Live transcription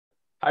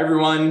Hi,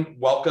 everyone.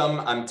 Welcome.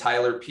 I'm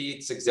Tyler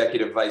Pietz,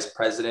 Executive Vice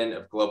President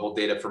of Global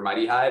Data for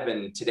Mighty Hive.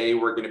 And today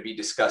we're going to be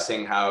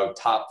discussing how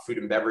top food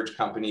and beverage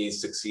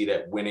companies succeed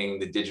at winning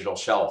the digital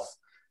shelf.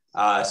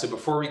 So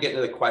before we get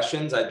into the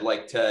questions, I'd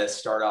like to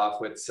start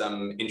off with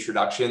some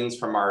introductions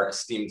from our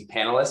esteemed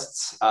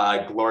panelists.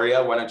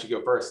 Gloria, why don't you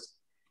go first?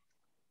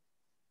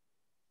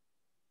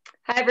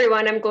 Hi,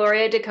 everyone. I'm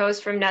Gloria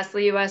DeCoste from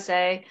Nestlé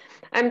USA.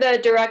 I'm the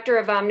Director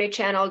of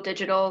Omnichannel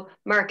Digital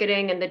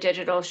Marketing and the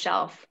Digital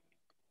Shelf.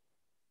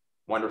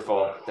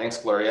 Wonderful. Thanks,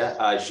 Gloria.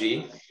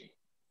 Ji?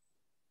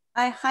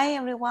 Hi,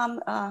 everyone.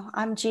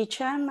 I'm Ji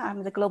Chen.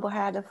 I'm the Global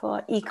Head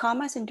for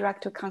E-commerce and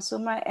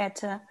Direct-to-Consumer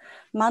at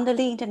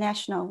Mondelēz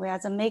International. We are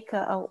the maker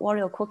of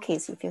Oreo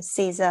cookies. If you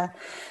see the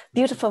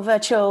beautiful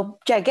virtual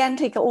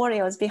gigantic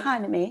Oreos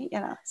behind me,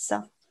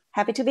 so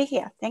happy to be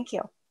here. Thank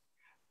you.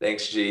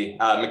 Thanks, Ji.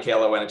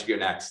 Michaela, why don't you go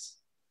next?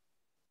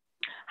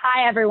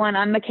 Hi, everyone.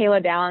 I'm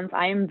Michaela Downs.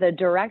 I am the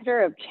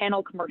Director of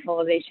Channel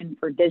Commercialization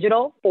for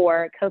Digital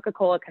for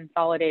Coca-Cola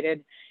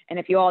Consolidated. And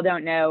if you all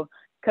don't know,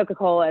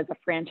 Coca-Cola is a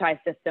franchise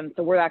system.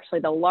 So we're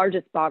actually the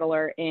largest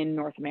bottler in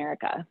North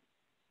America.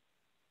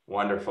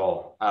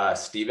 Wonderful.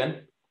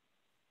 Stephen?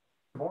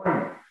 Good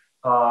morning.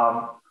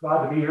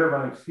 Glad to be here.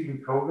 My name is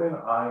Stephen Coven.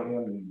 I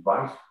am the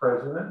Vice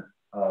President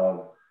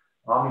of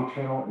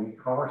Omnichannel and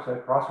E-commerce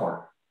at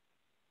Crossmark.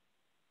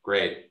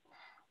 Great.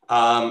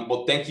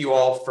 Well, thank you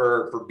all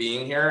for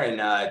being here, and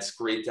it's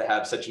great to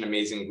have such an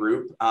amazing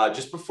group.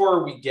 Just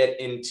before we get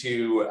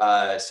into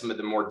some of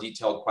the more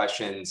detailed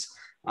questions,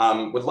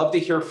 would love to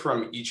hear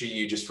from each of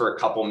you just for a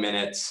couple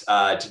minutes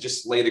to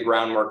just lay the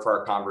groundwork for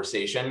our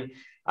conversation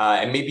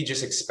and maybe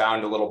just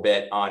expound a little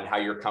bit on how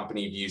your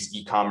company views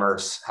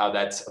e-commerce, how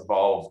that's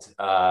evolved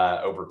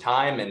over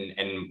time,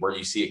 and where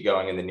you see it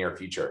going in the near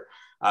future.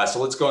 So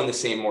let's go in the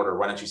same order.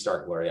 Why don't you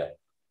start, Gloria?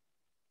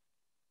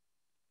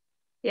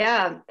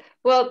 Yeah,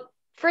 well,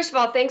 first of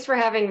all, thanks for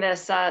having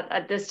this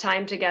at this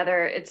time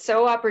together. It's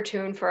so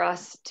opportune for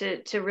us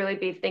to really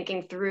be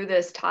thinking through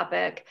this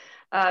topic.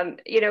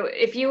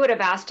 If you would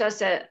have asked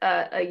us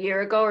a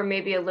year ago, or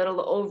maybe a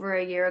little over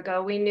a year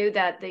ago, we knew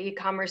that the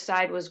e-commerce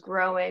side was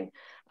growing,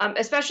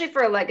 especially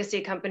for a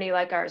legacy company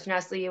like ours.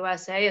 Nestlé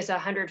USA is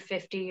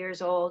 150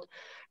 years old,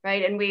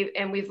 right? And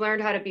we've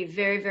learned how to be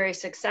very, very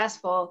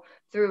successful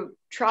through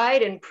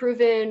tried and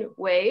proven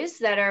ways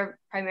that are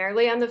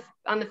primarily on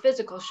the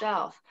physical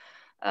shelf.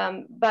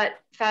 But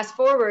fast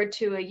forward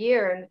to a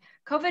year, and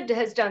COVID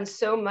has done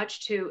so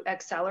much to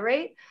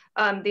accelerate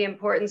the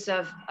importance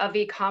of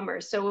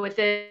e-commerce. So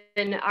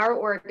within our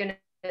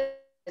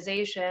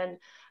organization,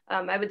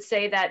 I would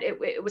say that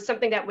it was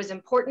something that was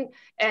important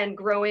and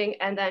growing,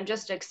 and then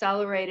just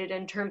accelerated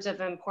in terms of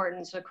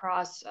importance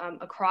across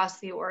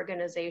the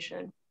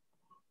organization.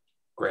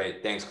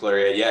 Great, thanks,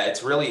 Gloria. Yeah,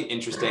 it's really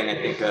interesting. I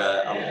think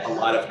a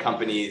lot of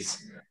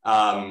companies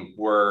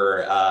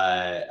were,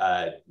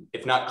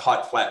 if not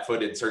caught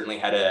flat-footed, certainly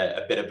had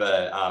a bit of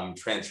a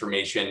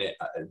transformation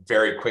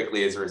very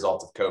quickly as a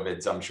result of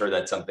COVID. So I'm sure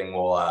that's something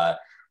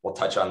we'll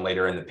touch on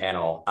later in the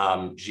panel.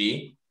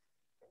 Ji?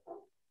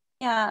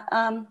 Yeah,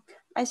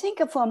 I think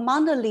for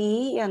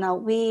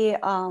Mondelēz, we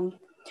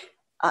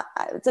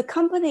the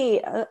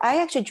company, I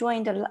actually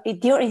joined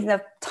during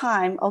the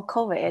time of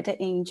COVID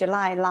in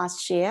July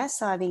last year.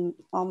 So I've been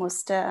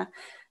almost 9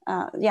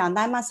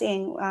 months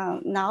in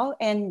now.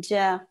 And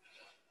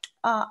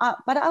but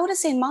I would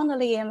say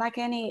Mondelēz, and like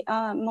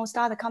most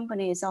other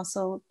companies,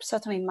 also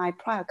certainly my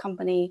prior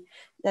company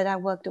that I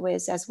worked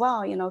with as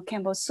well,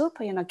 Campbell Soup,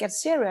 get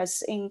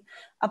serious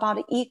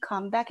about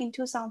e-com back in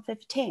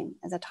 2015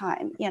 at the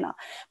time,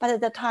 But at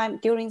the time,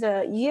 during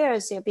the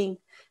years, they've been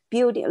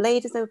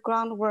laid the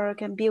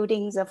groundwork and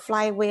building the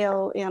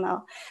flywheel,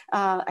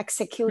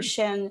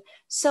 execution.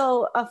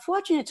 So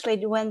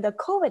fortunately, when the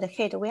COVID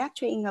hit, we're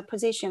actually in a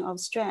position of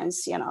strength,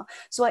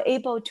 So we're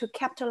able to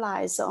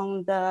capitalize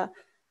on the,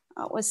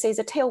 let's say,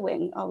 the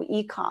tailwind of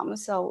e-com.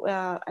 So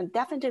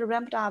definitely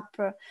ramped up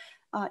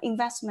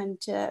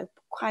investment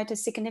quite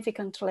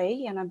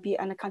significantly,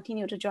 and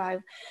continue to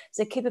drive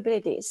the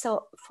capability.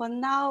 So for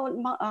now,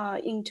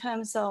 in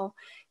terms of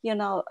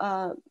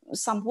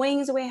some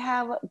wins we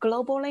have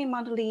globally,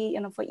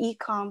 Mondelēz, for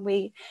e-com,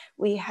 we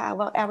have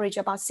an average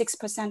about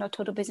 6% of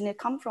total business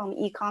come from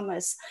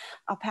e-commerce.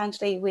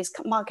 Apparently, with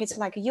markets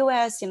like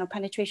US,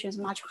 penetration is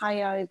much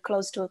higher,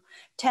 close to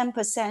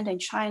 10%. In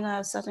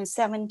China, certainly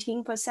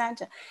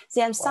 17%.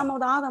 Then some of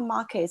the other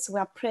markets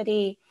we are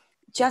pretty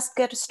just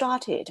get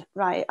started,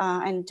 right?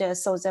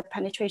 So the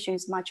penetration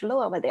is much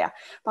lower over there.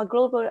 But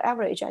global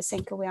average, I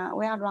think we are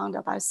around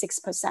about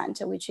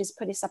 6%, which is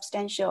pretty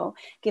substantial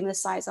given the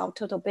size of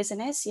total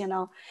business,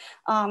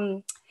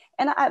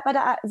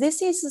 But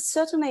this is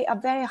certainly a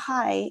very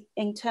high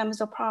in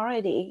terms of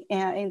priority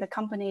in the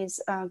company's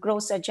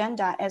growth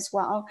agenda as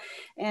well.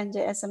 And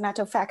as a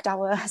matter of fact,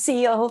 our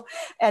CEO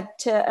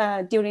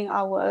during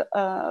our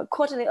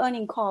quarterly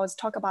earnings calls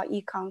talk about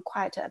e-com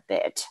quite a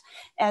bit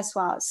as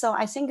well. So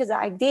I think the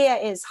idea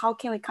is how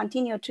can we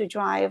continue to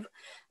drive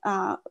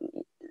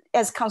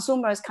as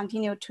consumers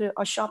continue to,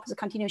 or shoppers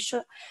continue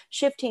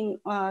shifting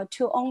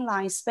to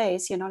online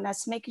space,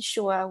 let's make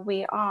sure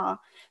we are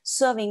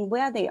serving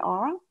where they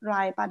are,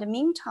 right? But in the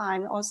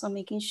meantime, also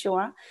making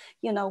sure,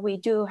 we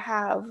do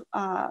have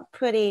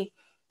pretty,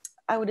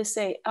 I would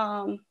say,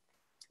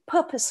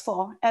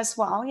 purposeful as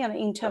well,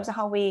 in terms of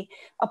how we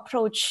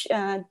approach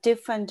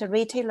different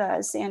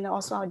retailers and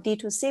also our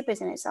D2C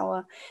business,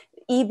 our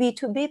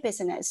EB2B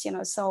business,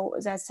 so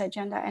that's the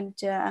agenda. And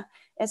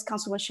as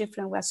consumer shift,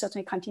 we'll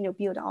certainly continue to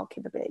build our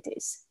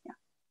capabilities. Yeah.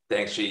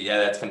 Thanks, Xi. Yeah,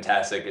 that's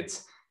fantastic.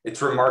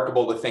 It's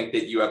remarkable to think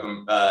that you have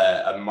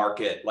a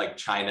market like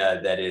China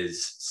that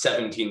is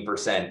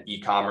 17%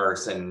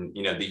 e-commerce, and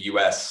the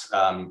US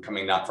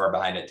coming not far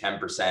behind at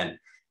 10%.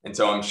 And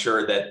so I'm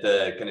sure that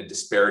the kind of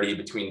disparity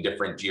between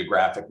different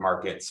geographic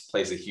markets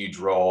plays a huge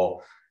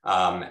role,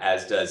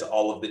 as does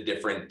all of the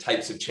different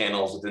types of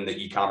channels within the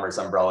e-commerce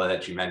umbrella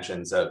that you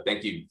mentioned. So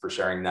thank you for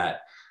sharing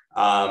that.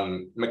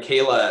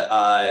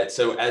 Michaela,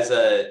 so as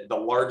the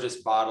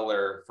largest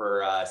bottler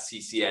for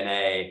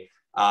CCNA,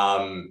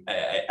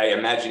 I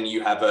imagine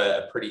you have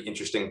a pretty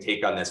interesting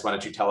take on this. Why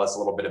don't you tell us a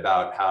little bit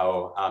about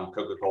how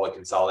Coca-Cola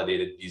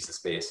Consolidated views the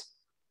space?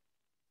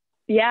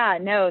 Yeah,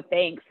 no,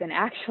 thanks. And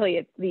actually,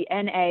 it's the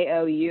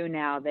NAOU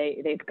now.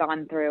 They've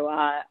gone through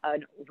a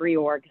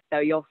reorg, so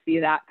you'll see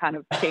that kind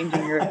of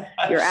changing your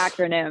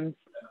acronyms.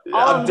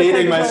 I'm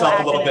dating myself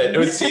a little bit. It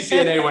was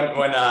CCNA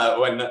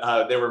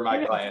when they were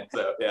my client.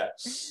 So yeah.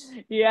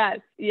 Yes,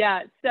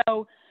 yeah.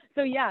 So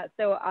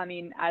I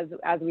mean,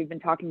 as we've been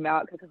talking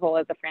about,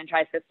 Coca-Cola is a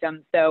franchise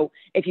system. So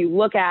if you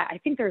look at, I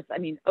think there's,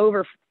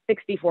 over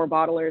 64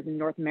 bottlers in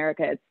North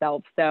America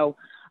itself. So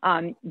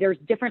there's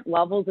different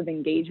levels of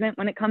engagement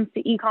when it comes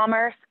to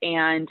e-commerce,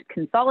 and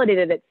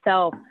Consolidated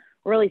itself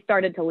really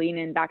started to lean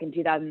in back in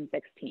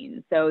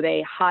 2016. So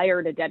they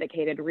hired a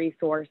dedicated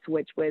resource,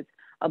 which was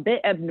a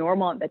bit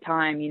abnormal at the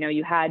time.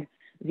 You had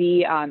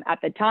the, at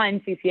the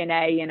time,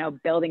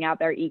 CCNA, building out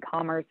their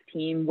e-commerce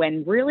team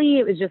when really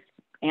it was just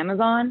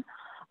Amazon.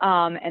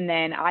 And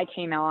then I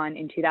came on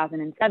in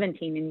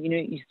 2017, and,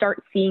 you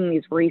start seeing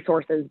these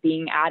resources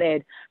being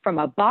added from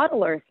a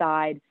bottler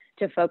side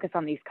to focus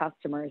on these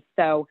customers.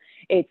 So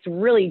it's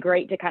really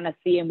great to kind of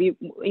see, and we,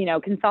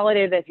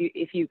 Consolidated,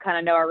 if you kind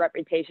of know our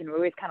reputation, we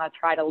always kind of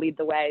try to lead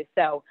the way.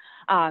 So,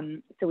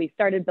 so we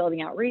started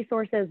building out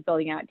resources,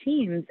 building out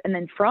teams. And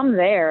then from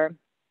there,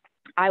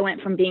 I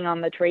went from being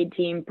on the trade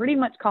team, pretty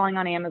much calling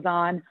on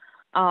Amazon,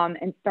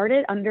 and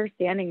started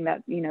understanding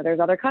that, there's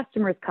other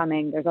customers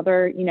coming, there's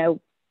other,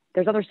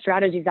 there's other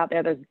strategies out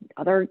there, there's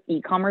other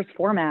e-commerce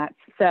formats.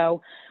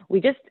 So we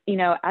just,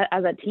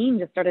 as a team,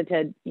 just started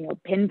to,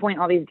 pinpoint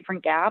all these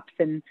different gaps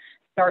and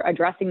start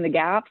addressing the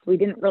gaps. We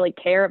didn't really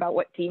care about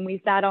what team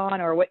we sat on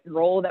or what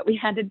role that we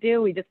had to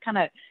do. We just kind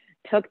of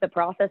took the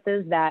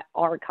processes that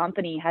our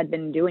company had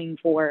been doing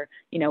for,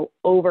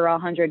 over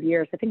 100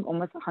 years, I think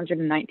almost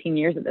 119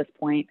 years at this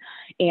point.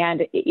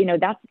 And,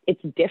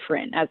 it's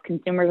different as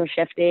consumers are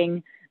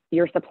shifting.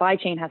 Your supply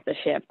chain has to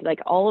shift, like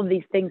all of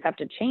these things have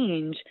to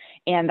change,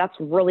 and that's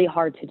really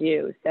hard to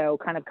do. So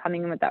kind of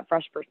coming in with that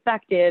fresh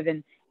perspective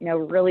and,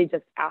 really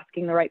just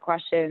asking the right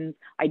questions,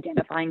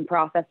 identifying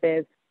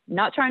processes,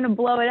 not trying to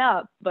blow it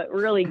up, but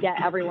really get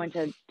everyone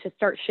to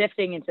start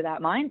shifting into that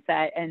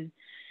mindset. And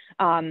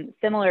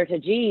similar to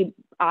G,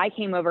 I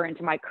came over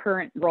into my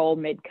current role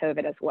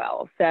mid-COVID as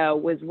well. So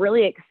it was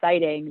really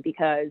exciting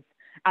because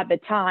at the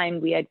time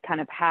we had kind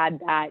of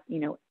had that,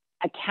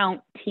 account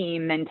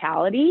team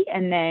mentality.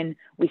 And then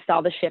we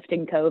saw the shift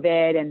in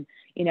COVID, and,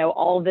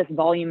 all of this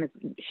volume is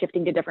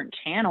shifting to different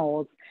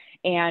channels.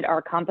 And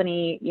our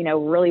company,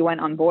 really went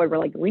on board. We're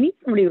like, we need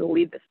somebody to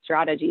lead this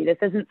strategy. This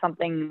isn't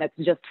something that's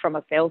just from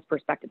a sales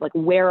perspective. Like,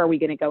 where are we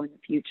going to go in the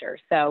future?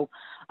 So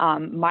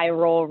my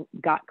role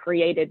got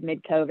created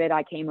mid-COVID.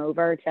 I came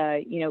over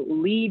to,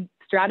 lead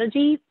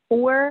strategy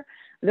for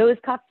those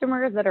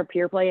customers that are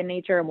pure play in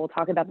nature. And we'll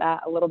talk about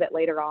that a little bit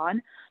later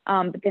on.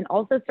 But then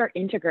also start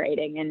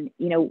integrating.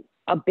 And,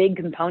 a big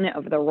component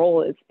of the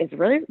role is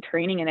really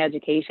training and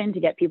education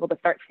to get people to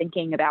start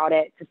thinking about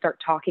it, to start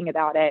talking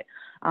about it.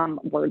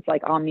 Words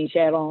like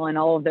omnichannel and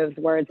all of those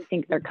words, I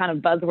think they're kind of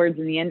buzzwords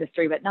in the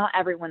industry, but not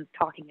everyone's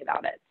talking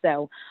about it.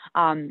 So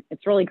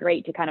it's really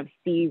great to kind of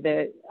see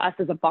us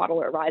as a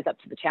bottler rise up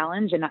to the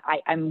challenge. And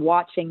I'm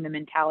watching the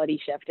mentality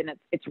shift, and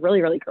it's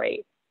really, really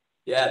great.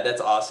 Yeah,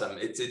 that's awesome.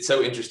 It's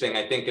so interesting.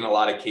 I think in a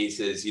lot of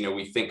cases,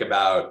 we think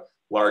about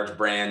large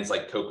brands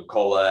like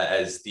Coca-Cola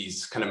as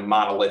these kind of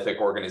monolithic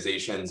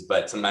organizations,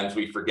 but sometimes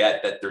we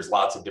forget that there's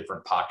lots of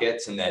different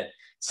pockets, and that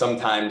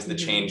sometimes the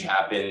change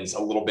happens a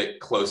little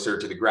bit closer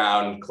to the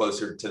ground,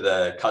 closer to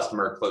the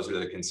customer, closer to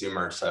the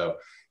consumer. So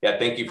yeah,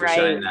 thank you for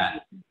sharing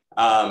that.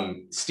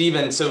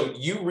 Stephen, so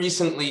you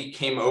recently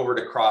came over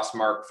to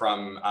Crossmark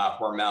from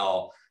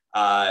Hormel.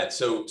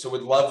 So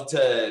would love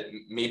to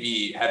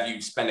maybe have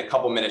you spend a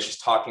couple minutes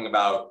just talking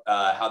about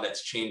how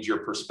that's changed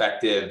your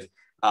perspective,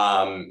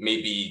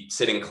 maybe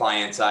sitting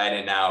client side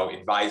and now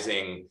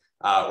advising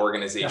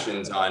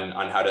organizations on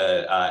how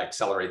to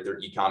accelerate their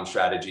e-com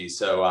strategy.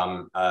 So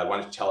why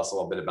don't you tell us a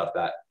little bit about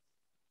that?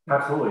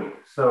 Absolutely.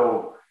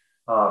 So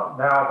Now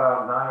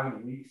about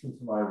 9 weeks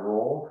into my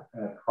role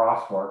at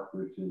Crossmark,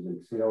 which is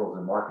a sales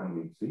and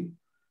marketing agency.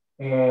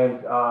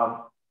 And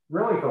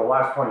really for the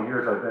last 20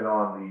 years, I've been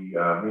on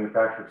the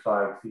manufacturer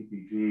side,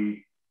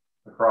 CPG,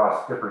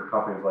 across different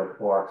companies like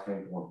Clorox,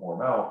 Henkel, and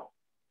Hormel.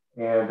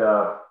 And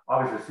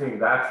obviously seeing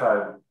that side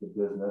of the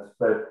business.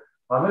 But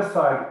on this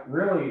side,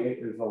 really it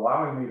is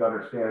allowing me to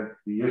understand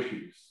the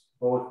issues,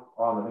 both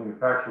on the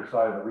manufacturer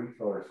side and the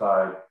retailer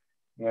side.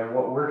 And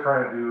what we're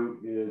trying to do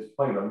is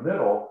play in the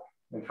middle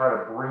and try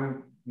to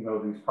bring,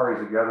 these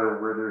parties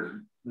together where there's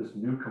this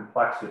new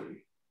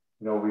complexity.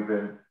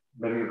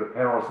 Many of the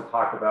panelists have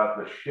talked about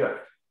the shift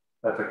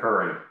that's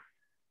occurring.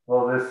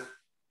 Well, this,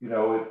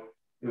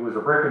 it was a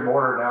brick and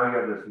mortar. Now you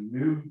have this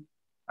new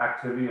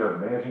activity of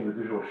managing the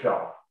digital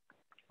shelf,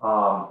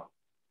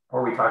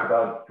 or we talk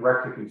about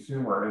direct to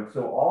consumer. And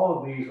so all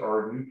of these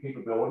are new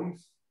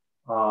capabilities,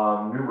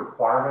 new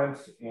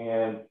requirements,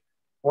 and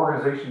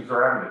organizations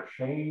are having to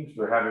change.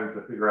 They're having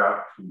to figure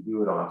out, should we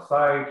do it on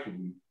site? Should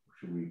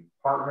we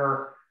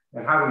partner?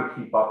 And how do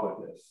we keep up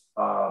with this?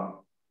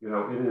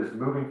 It is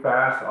moving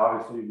fast.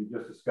 Obviously, we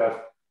just discussed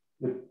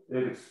it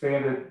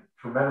expanded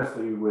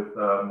tremendously with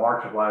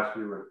March of last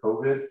year with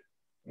COVID,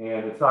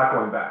 and it's not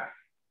going back.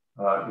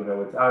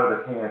 It's out of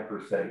the can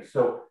per se.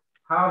 So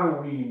how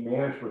do we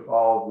manage with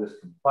all of this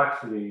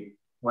complexity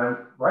when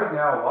right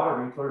now a lot of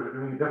retailers are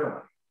doing it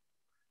differently?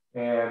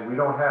 And we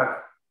don't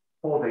have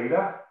full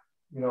data.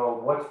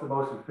 What's the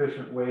most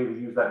efficient way to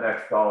use that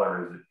next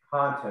dollar? Is it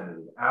content?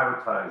 Is it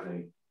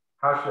advertising?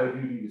 How should I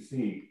do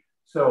D2C?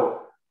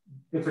 So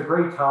it's a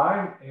great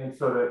time. And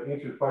so to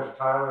answer your question,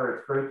 Tyler,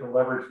 it's great to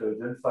leverage those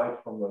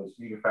insights from those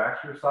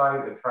manufacturer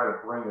side and try to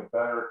bring a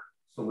better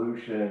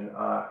solution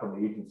from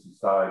the agency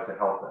side to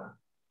help them.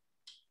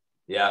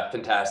 Yeah,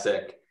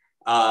 fantastic.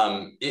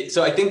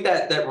 So I think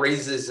that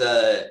raises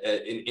an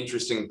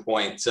interesting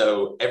point.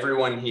 So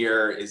everyone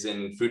here is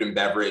in food and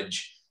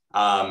beverage,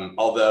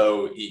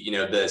 although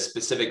the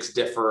specifics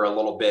differ a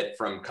little bit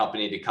from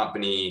company to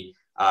company,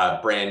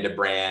 brand to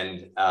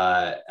brand.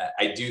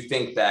 I do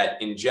think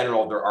that in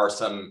general there are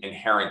some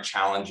inherent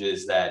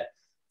challenges that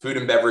food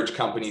and beverage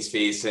companies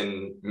face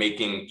in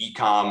making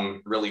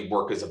e-com really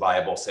work as a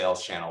viable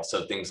sales channel.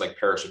 So things like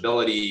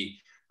perishability,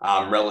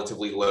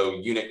 relatively low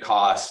unit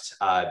cost,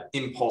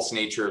 impulse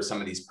nature of some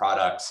of these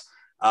products.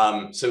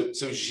 So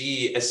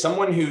Ji, as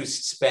someone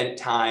who's spent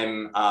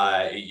time,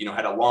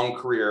 had a long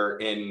career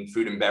in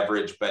food and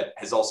beverage, but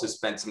has also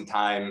spent some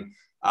time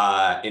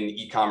in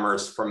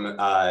e-commerce from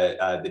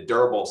the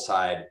durable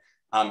side,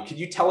 could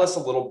you tell us a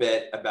little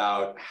bit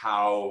about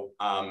how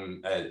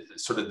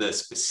sort of the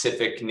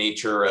specific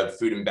nature of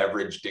food and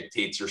beverage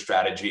dictates your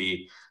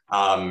strategy,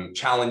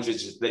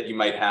 challenges that you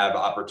might have,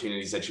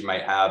 opportunities that you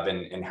might have,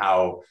 and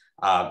how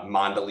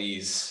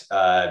Mondelēz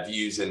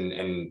views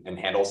and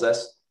handles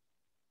this?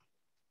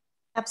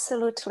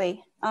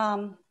 Absolutely.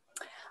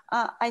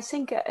 I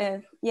think,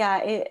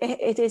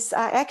 it is.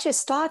 I actually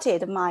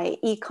started my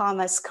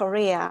e-commerce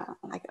career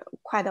like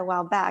quite a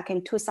while back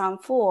in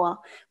 2004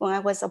 when I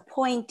was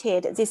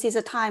appointed. This is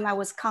a time I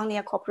was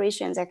Conair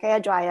Corporation's a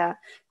hairdryer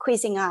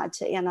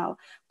Cuisinart,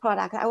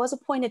 product. I was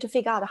appointed to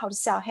figure out how to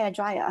sell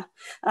hairdryer,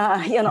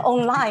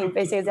 online.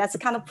 Basically, that's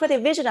kind of pretty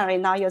visionary.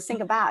 Now you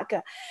think back,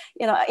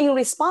 in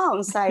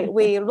response,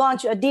 we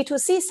launched a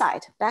D2C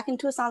site back in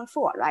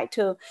 2004, right,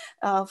 to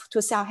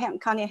sell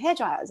Conair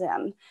hairdryers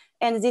then.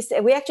 And this,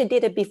 we actually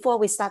did it before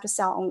we started to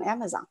sell on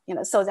Amazon,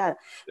 so that,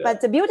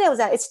 but the beauty of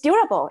that, it's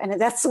durable. And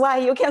that's why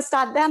you can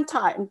start that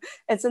time.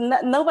 It's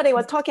nobody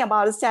was talking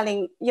about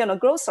selling,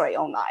 grocery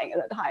online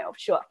at the time, of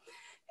sure.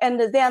 And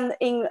then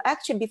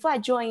before I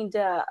joined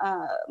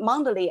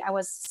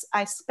Mondelēz,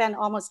 I spent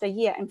almost a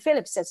year in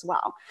Philips as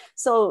well.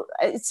 So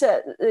it's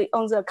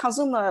on the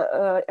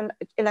consumer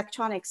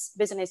electronics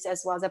business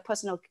as well as the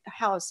personal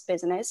health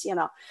business,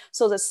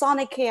 So the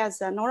Sonicare,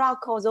 the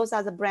Noralco, those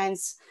are the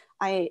brands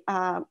I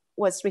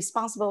was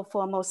responsible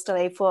for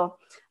mostly for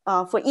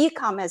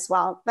e-com as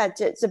well. But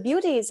the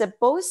beauty is that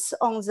both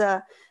on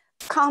the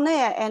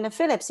Conair and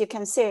Philips, you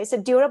can see it's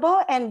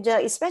durable, and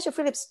especially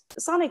Philips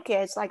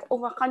Sonicare, it's like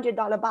over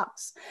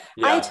 $100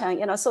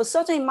 item, so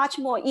certainly much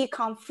more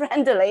e-com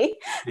friendly.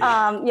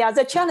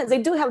 The challenge,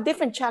 they do have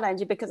different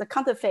challenge because the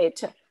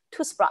counterfeit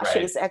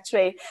toothbrushes,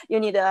 actually, you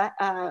need to,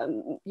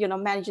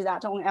 manage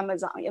that on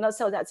Amazon,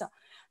 so that's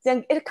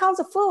then it comes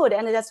to food,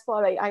 and that's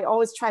why I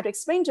always try to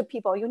explain to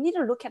people, you need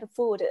to look at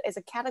food as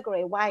a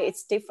category, why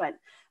it's different,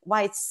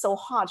 why it's so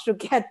hard to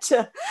get,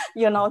 that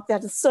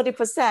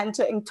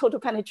 30% in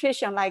total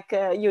penetration like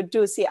you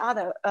do see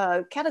other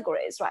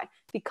categories, right?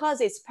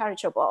 Because it's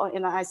perishable.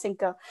 I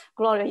think,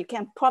 Gloria, you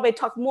can probably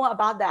talk more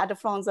about that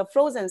from the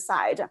frozen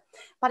side.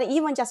 But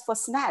even just for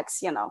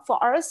snacks,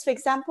 for us, for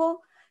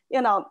example,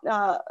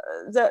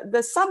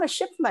 the summer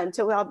shipment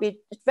will be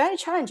very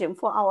challenging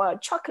for our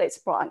chocolate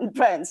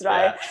brands,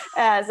 right?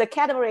 As a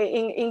category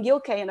in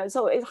UK,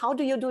 so how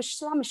do you do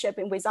summer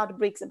shipping without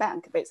break the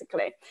bank,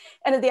 basically?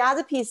 And the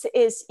other piece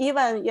is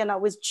even,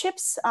 with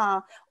chips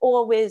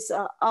or with,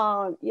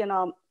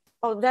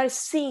 very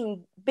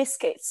thin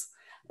biscuits,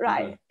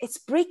 right? It's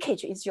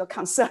breakage is your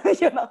concern,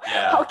 you know.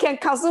 Yeah. How can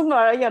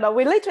consumer, you know,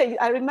 we literally,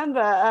 I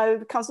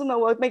remember consumer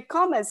will make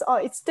comments, oh,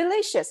 it's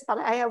delicious, but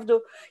I have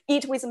to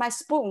eat with my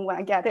spoon when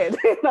I get it,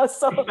 you know,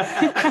 so.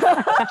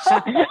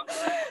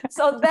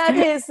 So that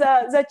is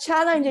the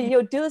challenge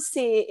you do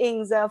see in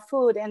the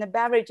food and the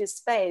beverage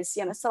space,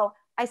 you know. So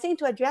I think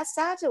to address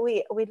that,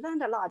 we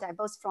learned a lot,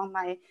 both from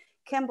my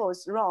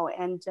Campbell's role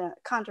and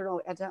current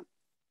role at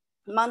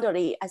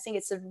Mondelēz. I think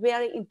it's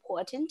very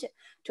important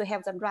to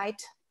have the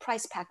right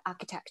price pack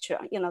architecture,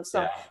 you know,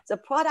 so the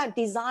product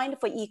designed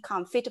for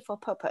e-com fit for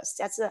purpose.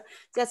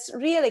 That's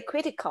really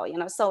critical, you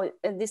know. So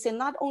this is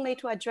not only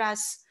to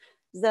address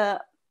the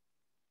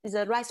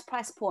right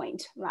price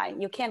point, right?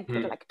 You can't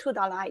put like $2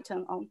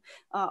 item on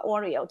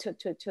Oreo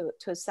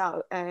to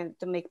sell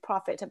to make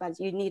profit, but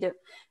you need to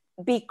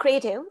be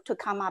creative to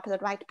come up with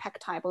the right pack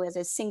type, whether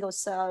it's single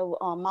serve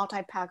or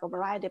multi-pack or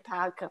variety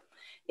pack.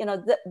 You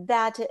know,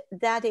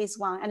 that is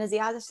one. And the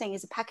other thing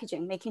is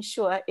packaging, making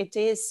sure it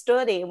is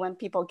sturdy when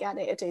people get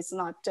it. It's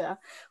not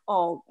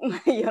all,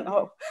 you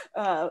know,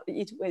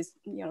 it was,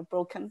 you know,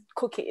 broken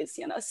cookies,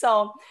 you know.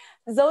 So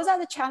those are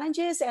the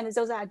challenges and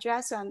those are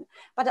addressed.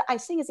 But I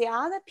think the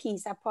other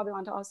piece I probably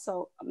want to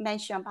also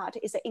mention about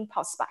is the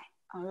impulse buy.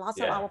 Lots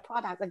of our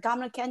products, the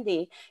gum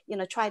candy, you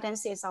know, Trident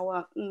is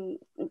our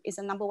is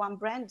the #1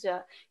 brand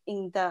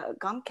in the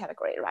gum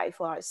category, right,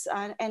 for us,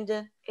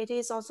 and it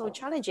is also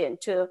challenging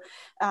to,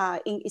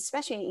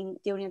 especially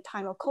during the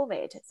time of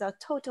COVID, the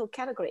total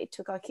category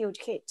took a huge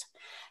hit.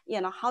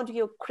 You know, how do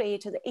you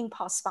create the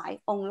impulse buy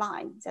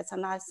online? That's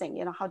another thing.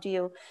 You know, how do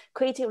you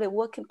creatively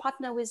work and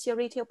partner with your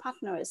retail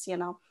partners? You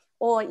know,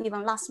 or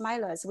even last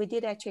milers. We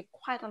did actually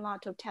quite a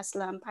lot of test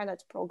learn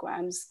pilot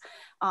programs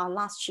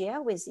last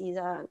year with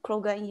either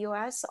Kroger in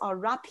US or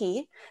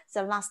Rappi,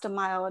 the last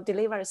mile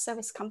delivery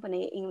service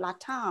company in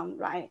Latam,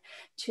 right?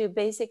 To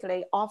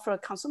basically offer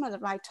consumer the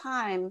right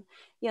time,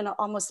 you know,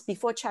 almost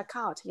before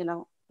checkout, you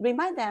know,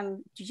 remind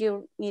them, do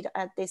you need to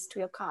add this to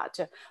your cart?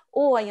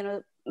 Or, you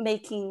know,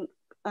 making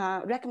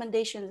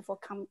recommendations for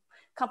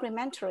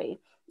complimentary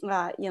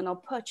you know,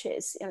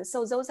 purchase. You know,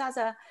 so those are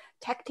the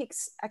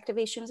tactics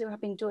activations we have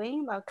been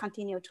doing. We'll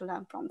continue to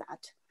learn from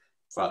that.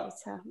 So wow.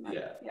 It's,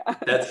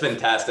 That's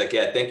fantastic.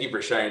 Yeah, thank you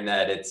for sharing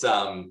that.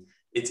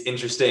 It's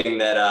interesting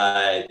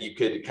that you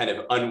could kind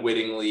of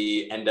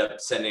unwittingly end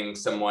up sending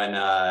someone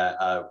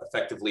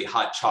effectively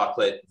hot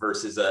chocolate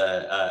versus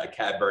a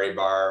Cadbury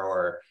bar,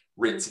 or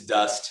Ritz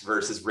Dust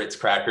versus Ritz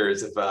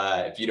crackers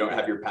if you don't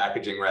have your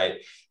packaging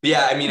right. But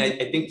yeah, I mean,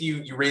 I think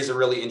you raise a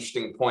really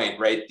interesting point,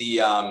 right?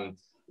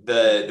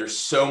 There's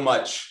so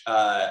much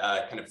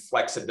kind of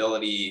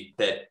flexibility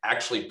that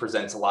actually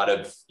presents a lot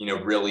of, you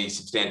know, really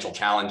substantial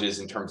challenges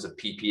in terms of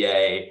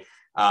PPA,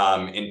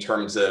 in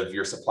terms of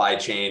your supply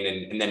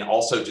chain, and then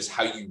also just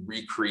how you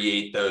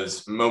recreate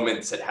those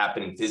moments that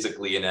happen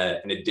physically in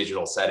a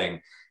digital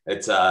setting.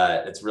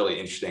 It's really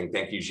interesting.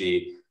 Thank you,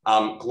 Ji.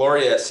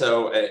 Gloria,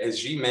 so as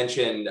Ji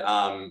mentioned,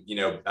 you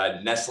know,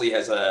 Nestlé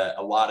has a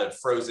lot of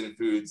frozen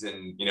foods,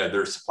 and, you know,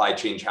 there's supply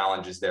chain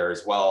challenges there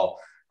as well.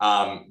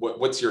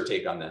 What's your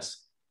take on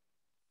this?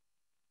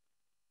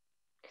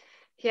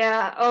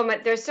 Yeah. Oh my,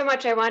 there's so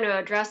much I want to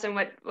address, and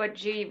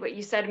what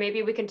you said.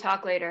 Maybe we can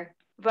talk later.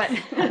 But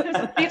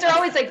these are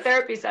always like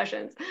therapy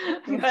sessions.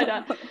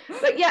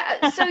 But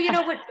yeah. So you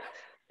know what,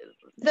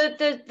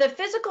 the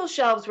physical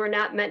shelves were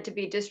not meant to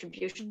be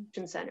distribution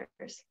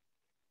centers.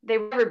 They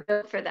were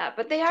built for that,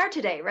 but they are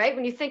today, right?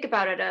 When you think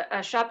about it,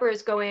 a shopper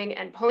is going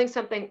and pulling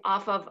something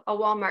off of a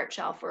Walmart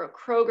shelf or a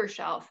Kroger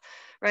shelf,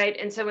 right?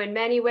 And so in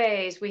many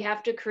ways, we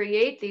have to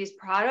create these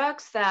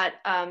products that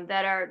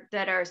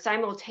are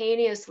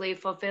simultaneously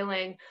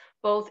fulfilling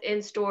both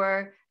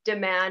in-store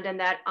demand and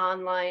that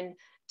online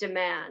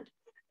demand.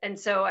 And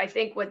so I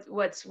think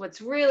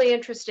what's really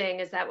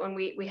interesting is that when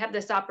we have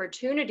this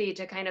opportunity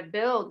to kind of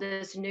build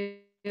this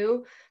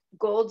new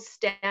gold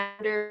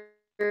standard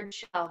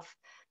shelf,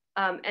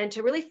 and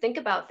to really think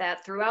about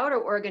that throughout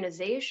our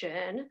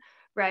organization,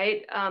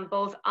 right?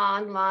 Both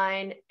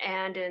online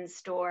and in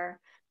store.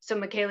 So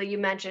Michaela, you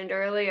mentioned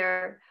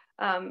earlier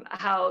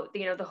how,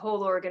 you know, the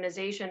whole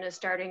organization is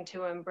starting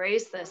to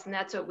embrace this, and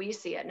that's what we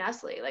see at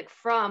Nestlé. Like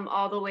from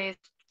all the way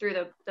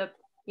through the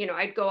you know,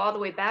 I'd go all the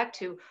way back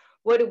to,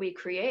 what do we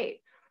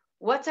create?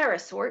 What's our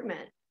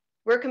assortment?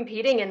 We're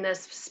competing in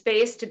this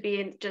space to be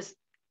in just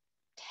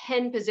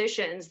 10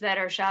 positions that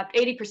are shopped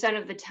 80%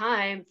 of the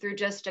time through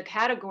just a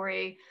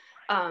category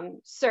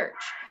search,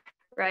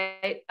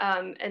 right?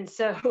 And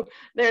so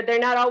they're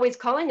not always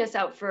calling us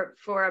out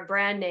for a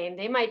brand name.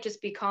 They might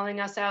just be calling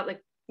us out,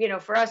 like, you know,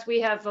 for us,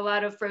 we have a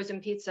lot of frozen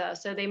pizza.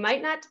 So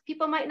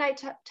people might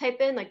not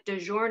type in like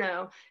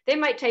DiGiorno. They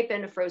might type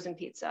in a frozen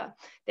pizza.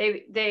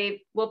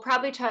 They will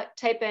probably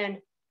type in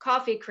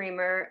coffee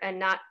creamer and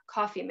not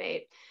Coffee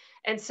Mate.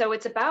 And so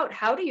it's about,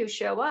 how do you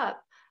show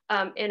up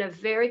in a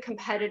very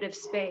competitive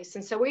space?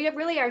 And so we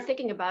really are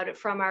thinking about it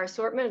from our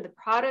assortment of the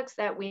products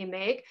that we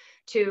make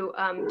to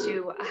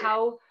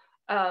how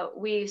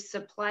we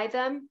supply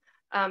them,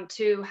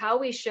 to how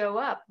we show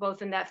up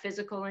both in that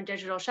physical and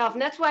digital shelf.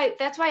 And that's why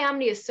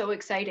Omni is so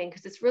exciting,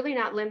 because it's really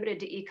not limited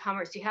to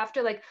e-commerce. You have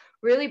to like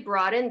really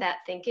broaden that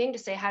thinking to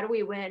say, how do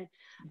we win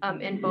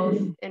in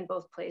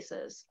both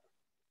places?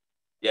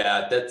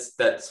 Yeah,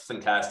 that's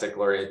fantastic,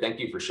 Gloria. Thank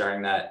you for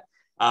sharing that.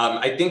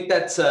 I think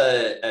that's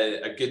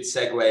a good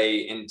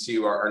segue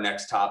into our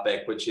next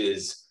topic, which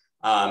is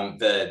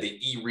the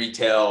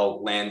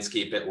e-retail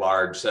landscape at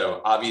large.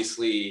 So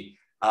obviously,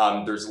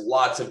 there's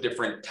lots of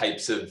different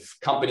types of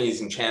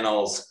companies and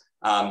channels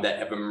that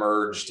have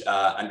emerged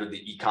under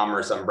the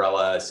e-commerce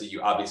umbrella. So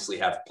you obviously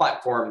have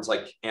platforms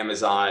like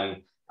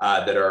Amazon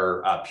that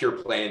are pure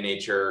play in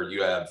nature.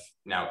 You have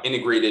now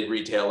integrated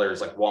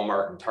retailers like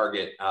Walmart and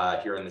Target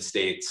here in the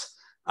States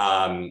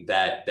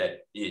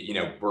that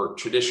were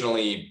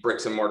traditionally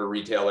bricks and mortar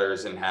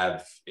retailers and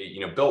have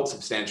built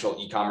substantial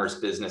e-commerce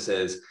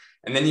businesses.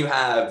 And then you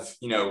have,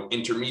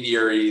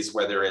 intermediaries,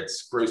 whether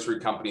it's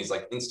grocery companies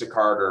like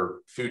Instacart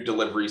or food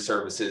delivery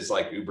services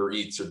like Uber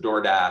Eats or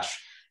DoorDash,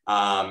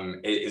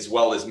 as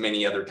well as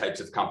many other types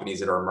of companies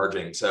that are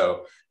emerging.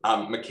 So,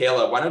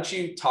 Michaela, why don't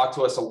you talk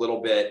to us a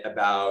little bit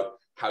about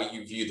how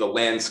you view the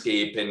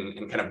landscape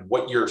and kind of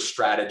what your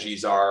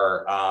strategies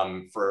are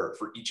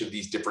for each of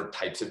these different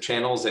types of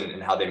channels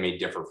and how they may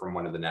differ from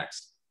one to the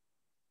next?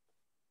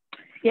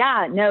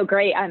 Yeah, no,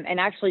 great. And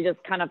actually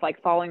just kind of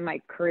like following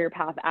my career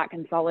path at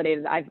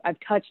Consolidated, I've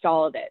touched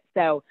all of it.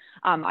 So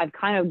I've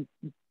kind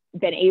of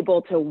been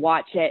able to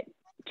watch it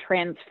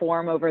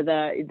transform over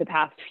the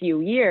past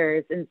few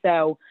years. And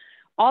so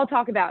I'll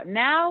talk about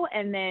now,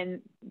 and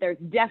then there's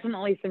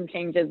definitely some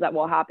changes that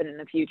will happen in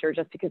the future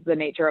just because of the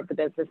nature of the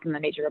business and the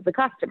nature of the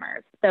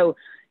customers. So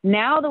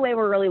now the way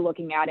we're really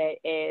looking at it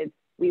is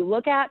we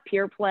look at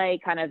pure play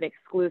kind of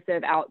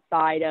exclusive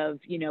outside of,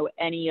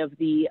 any of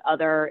the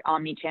other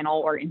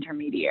omni-channel or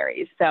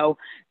intermediaries. So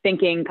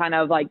thinking kind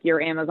of like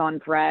your Amazon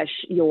Fresh,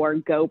 your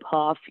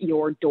GoPuff,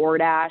 your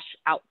DoorDash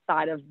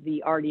outside of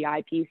the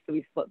RDI piece. So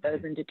we split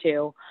those into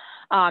two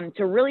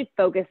to really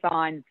focus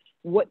on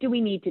what do we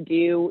need to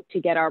do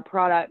to get our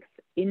products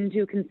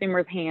into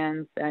consumers'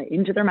 hands,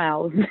 into their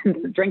mouths,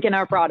 drinking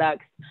our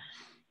products,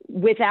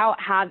 without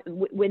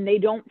when they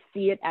don't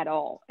see it at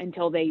all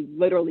until they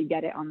literally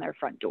get it on their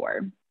front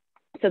door.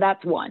 So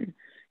that's one.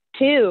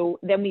 Two,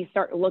 then we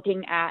start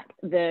looking at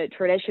the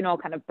traditional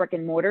kind of brick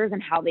and mortars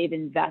and how they've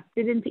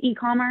invested into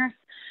e-commerce.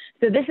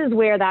 So this is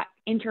where that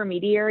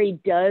intermediary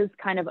does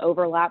kind of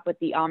overlap with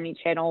the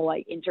omni-channel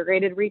like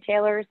integrated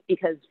retailers,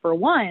 because for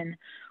one,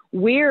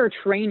 we're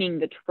training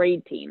the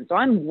trade team. So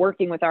I'm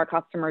working with our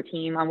customer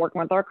team, I'm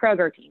working with our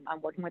Kroger team,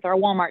 I'm working with our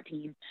Walmart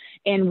team,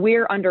 and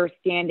we're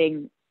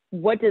understanding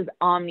what does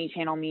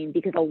omni-channel mean?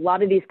 Because a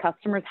lot of these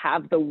customers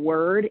have the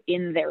word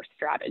in their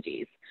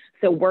strategies.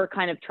 So we're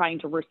kind of trying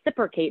to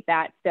reciprocate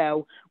that.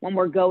 So when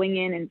we're going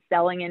in and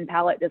selling in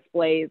pallet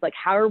displays, like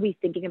how are we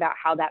thinking about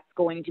how that's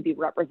going to be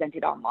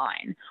represented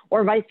online?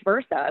 Or vice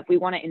versa, if we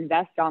want to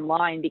invest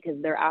online because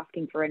they're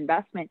asking for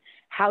investment,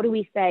 how do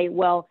we say,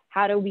 well,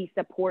 how do we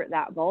support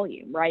that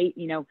volume, right?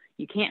 You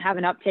can't have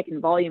an uptick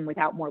in volume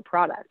without more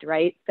product,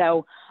 right?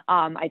 So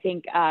I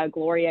think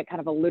Gloria kind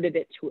of alluded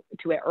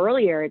to it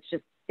earlier. It's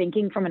just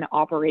thinking from an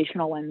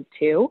operational lens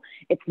too.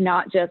 It's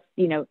not just,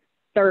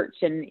 search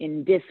and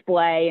in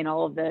display and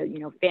all of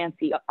the,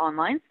 fancy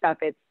online stuff.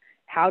 It's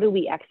how do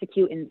we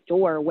execute in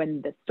store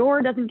when the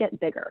store doesn't get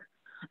bigger?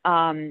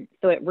 So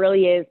it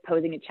really is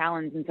posing a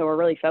challenge. And so we're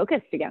really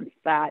focused against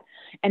that.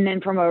 And then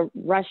from a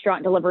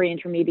restaurant delivery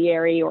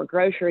intermediary or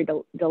grocery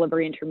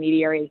delivery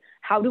intermediary,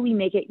 how do we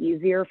make it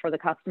easier for the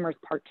customers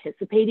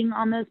participating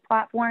on those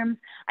platforms?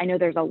 I know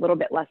there's a little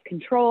bit less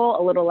control,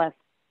 a little less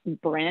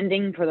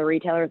branding for the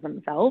retailers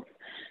themselves.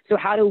 So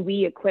how do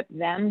we equip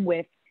them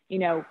with,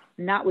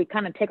 we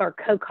kind of take our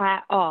Coke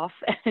hat off.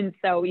 And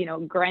so,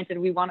 granted,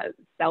 we want to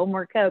sell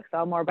more Coke,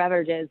 sell more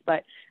beverages,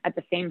 but at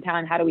the same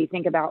time, how do we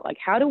think about like,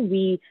 how do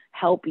we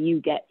help you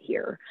get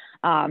here?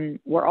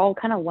 We're all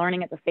kind of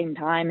learning at the same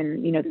time.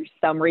 And, there's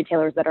some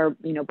retailers that are,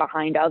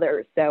 behind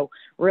others. So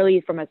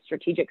really from a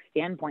strategic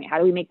standpoint, how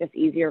do we make this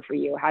easier for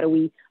you? How do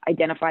we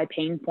identify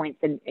pain points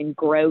and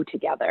grow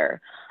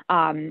together?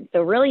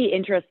 So really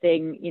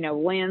interesting,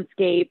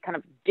 landscape, kind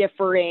of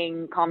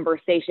differing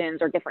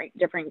conversations or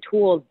different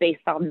tools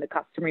based on the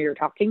customer you're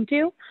talking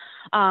to.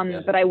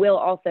 But I will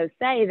also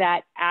say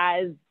that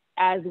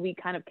as we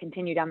kind of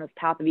continue down this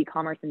path of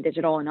e-commerce and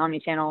digital and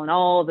omnichannel and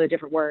all the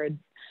different words,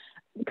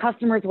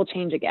 customers will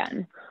change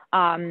again.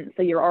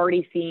 So you're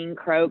already seeing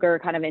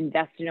Kroger kind of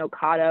invest in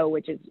Ocado,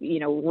 which is,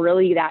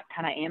 really that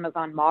kind of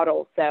Amazon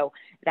model. So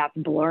that's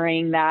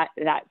blurring that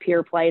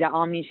pure play to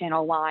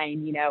omnichannel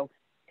line.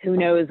 Who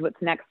knows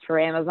what's next for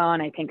Amazon?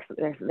 I think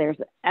there's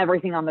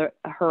everything on the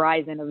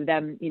horizon of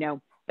them.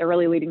 They're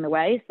really leading the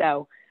way.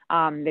 So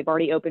they've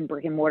already opened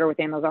brick and mortar with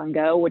Amazon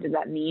Go. What does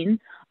that mean?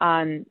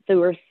 So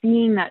we're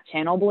seeing that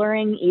channel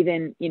blurring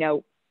even,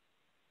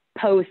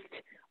 post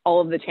all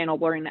of the channel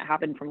blurring that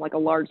happened from like a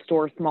large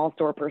store, small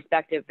store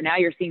perspective. But now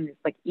you're seeing this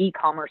like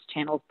e-commerce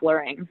channels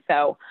blurring.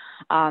 So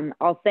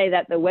I'll say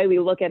that the way we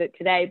look at it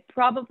today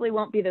probably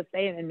won't be the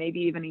same in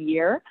maybe even a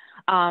year.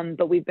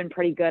 But we've been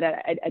pretty good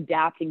at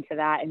adapting to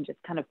that and just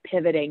kind of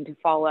pivoting to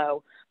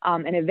follow.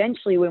 And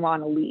eventually we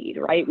want to lead,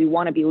 right? We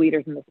want to be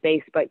leaders in the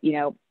space, but, you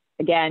know,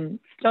 again,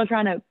 still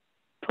trying to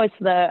push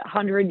the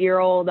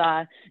 100-year-old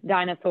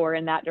dinosaur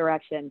in that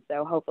direction.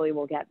 So hopefully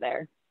we'll get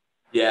there.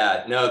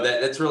 Yeah, no,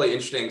 that's really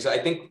interesting. So I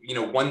think, you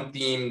know, one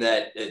theme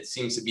that it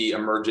seems to be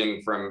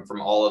emerging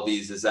from all of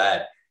these is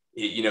that,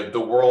 you know, the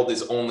world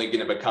is only going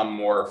to become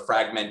more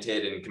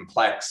fragmented and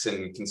complex,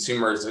 and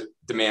consumers'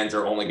 demands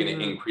are only going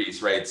to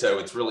increase, right? So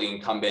it's really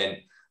incumbent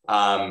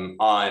on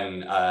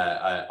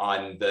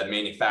the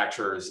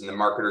manufacturers and the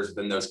marketers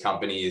within those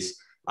companies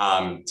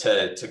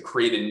to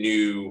create a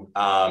new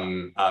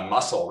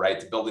muscle, right?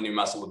 To build a new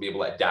muscle to be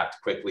able to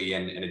adapt quickly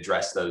and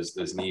address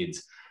those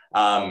needs.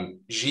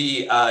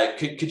 Ji,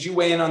 could you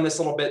weigh in on this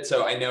a little bit?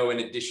 So I know in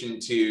addition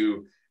to,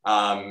 you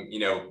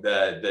know,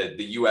 the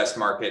US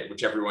market,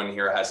 which everyone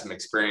here has some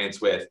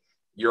experience with,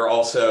 you're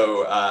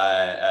also,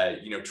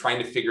 you know, trying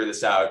to figure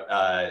this out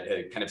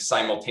kind of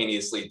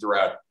simultaneously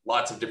throughout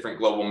lots of different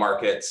global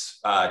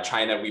markets.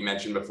 China, we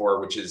mentioned before,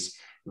 which is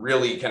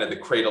really kind of the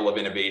cradle of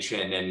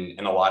innovation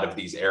in a lot of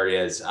these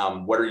areas.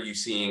 What are you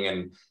seeing,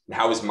 and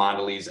how is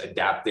Mondelēz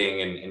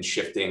adapting and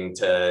shifting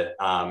to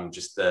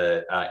just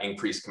the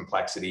increased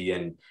complexity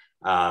in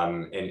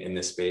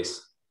this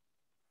space?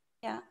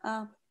 Yeah,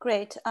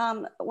 great.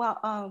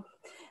 Well,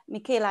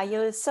 Michaela,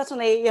 you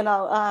certainly, you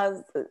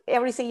know,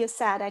 everything you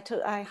said, I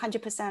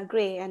 100%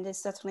 agree, and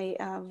it's certainly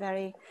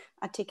very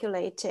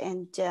articulate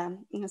and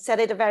you know, said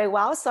it very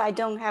well. So I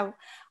don't have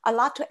a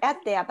lot to add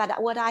there,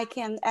 but what I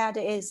can add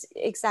is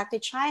exactly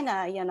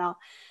China. You know,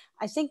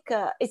 I think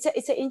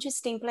it's an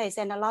interesting place,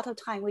 and a lot of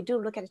time we do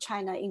look at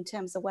China in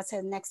terms of what's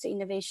the next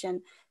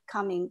innovation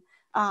coming.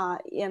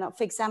 You know,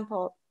 for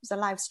example, the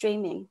live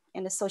streaming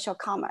and the social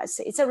commerce.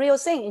 It's a real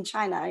thing in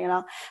China, you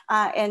know,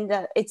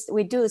 and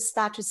we do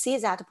start to see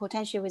that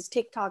potential with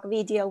TikTok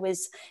video, with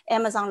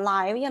Amazon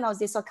Live. You know,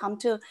 this will come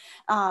to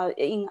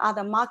in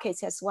other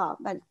markets as well.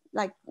 But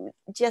like,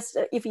 just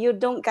if you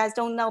guys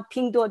don't know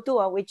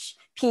Pinduoduo, which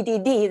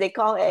PDD they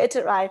call it,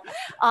 right?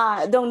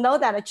 Don't know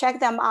that?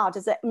 Check them out.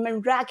 It's a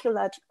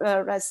miraculous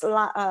rise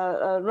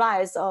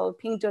of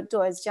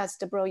Pinduoduo. Is just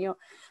to blow your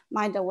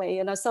mind away,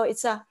 you know. So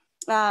it's a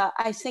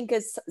I think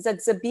it's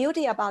the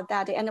beauty about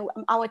that, and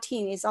our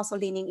team is also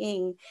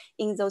leaning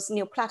in those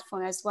new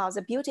platforms as well.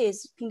 The beauty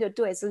is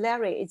Pinduoduo is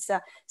Larry. It's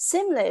a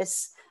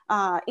seamless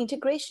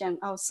integration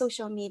of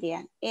social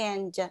media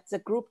and the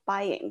group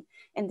buying,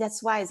 and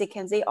that's why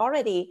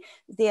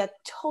their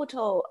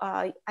total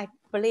I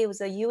believe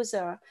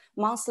the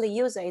monthly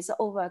user is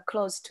over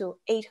close to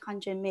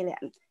 800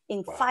 million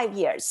in 5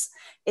 years.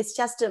 It's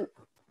just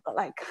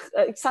like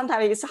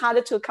sometimes it's harder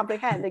to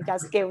comprehend. It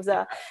just gives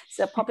the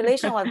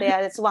population over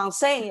there. It's one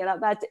thing, you know,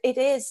 but it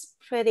is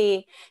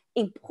pretty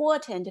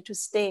important to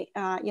stay,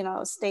 you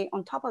know, stay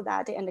on top of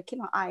that and keep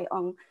an eye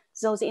on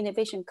those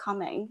innovation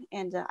coming.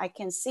 And I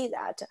can see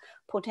that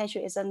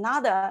potential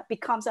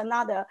becomes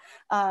another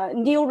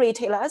new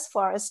retailers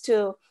for us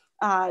to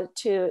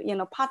you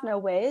know, partner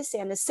with,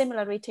 and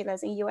similar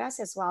retailers in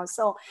US as well.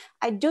 So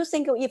I do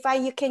think if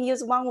you can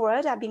use one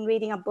word, I've been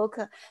reading a book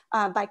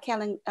by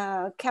Kevin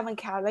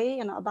Kelly,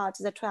 you know, about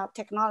the 12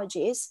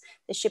 technologies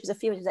that shape the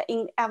future, the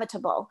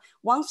inevitable.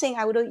 One thing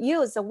I would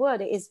use the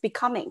word is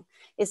becoming.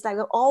 It's like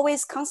we're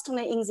always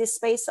constantly in this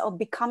space of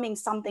becoming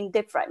something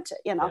different,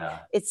 you know. Yeah.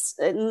 It's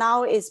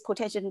now is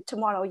potential,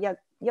 tomorrow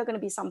you're going to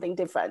be something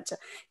different,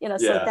 you know.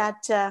 So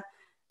that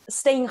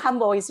staying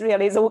humble is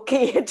really the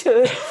key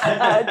to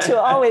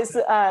always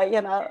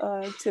you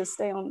know, to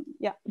stay on.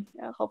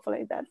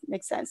 Hopefully that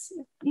makes sense.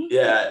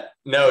 Yeah,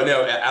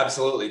 no,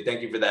 absolutely.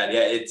 Thank you for that.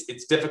 Yeah,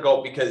 it's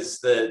difficult because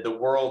the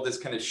world is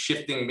kind of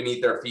shifting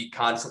beneath our feet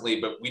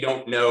constantly, but we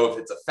don't know if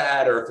it's a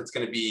fad or if it's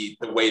going to be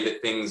the way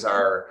that things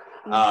are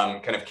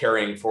kind of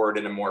carrying forward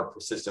in a more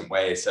persistent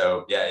way.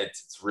 So yeah,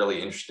 it's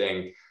really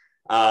interesting.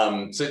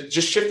 So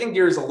just shifting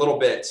gears a little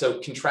bit, so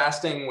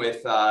contrasting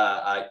with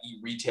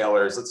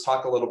e-retailers, let's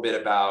talk a little bit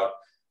about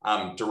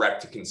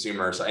direct to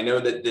consumer. So I know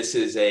that this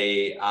is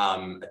a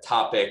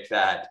topic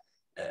that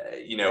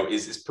you know,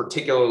 is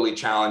particularly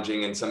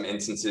challenging in some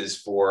instances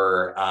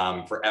for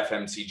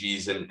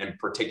FMCGs and in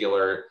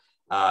particular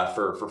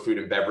for food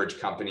and beverage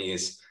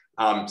companies.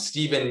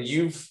 Stephen,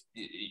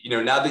 you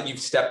know, now that you've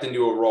stepped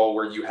into a role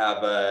where you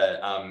have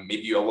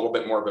maybe a little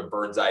bit more of a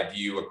bird's eye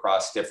view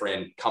across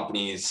different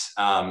companies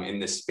in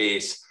this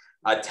space,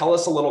 tell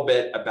us a little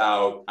bit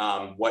about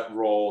what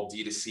role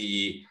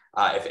D2C,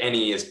 if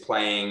any, is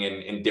playing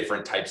in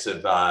different types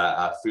of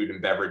food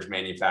and beverage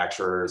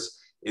manufacturers.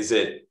 Is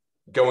it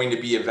going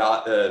to be a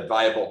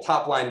viable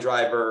top line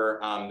driver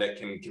that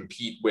can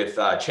compete with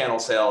channel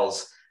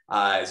sales?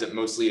 Is it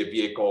mostly a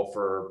vehicle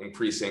for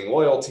increasing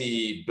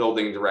loyalty,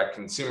 building direct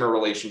consumer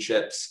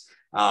relationships?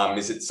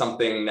 Is it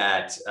something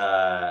that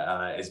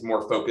is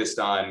more focused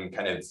on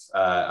kind of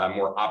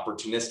more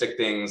opportunistic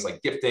things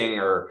like gifting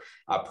or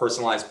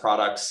personalized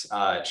products?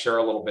 Share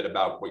a little bit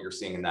about what you're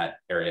seeing in that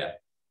area.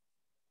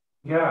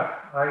 Yeah,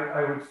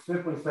 I would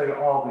simply say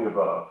all of the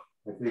above.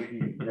 I think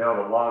you nailed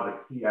a lot of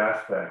the key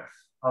aspects.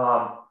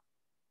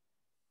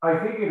 I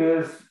think it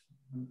is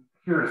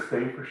here to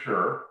stay for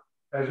sure.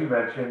 As you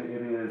mentioned,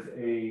 it is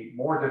a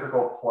more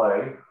difficult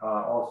play.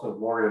 Also,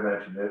 Gloria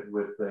mentioned it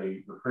with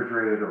a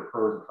refrigerated or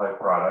frozen type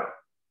product.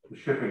 The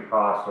shipping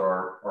costs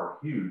are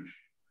huge.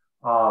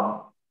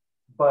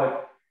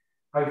 But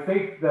I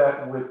think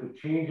that with the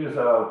changes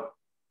of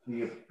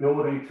the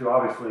ability to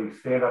obviously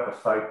stand up a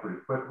site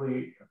pretty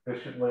quickly,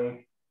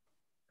 efficiently,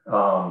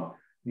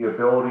 the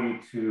ability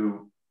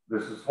to,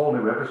 this is whole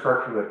new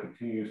infrastructure that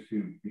continues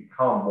to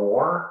become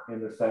more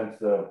in the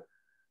sense of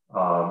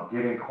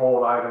getting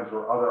cold items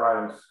or other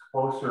items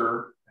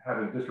closer,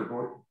 having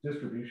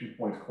distribution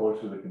points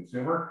closer to the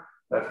consumer.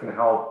 That's going to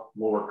help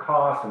lower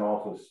costs and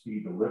also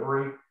speed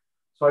delivery.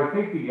 So I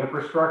think the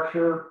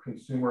infrastructure,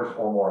 consumers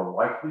are more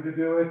likely to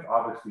do it.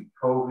 Obviously,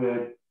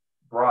 COVID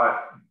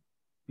brought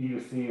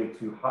D2C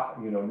into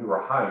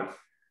newer heights.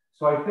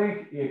 So I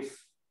think it's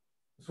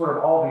sort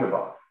of all the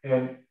above.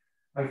 And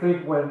I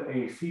think when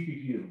a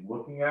CPG is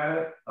looking at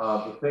it,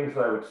 the things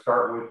that I would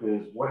start with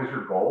is, what is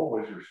your goal?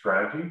 What is your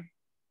strategy?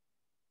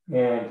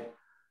 And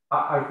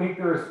I think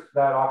there's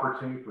that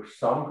opportunity for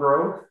some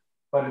growth,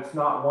 but it's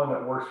not one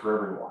that works for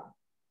everyone.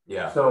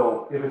 Yeah.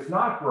 So if it's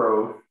not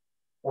growth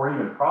or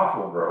even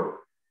profitable growth,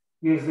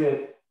 is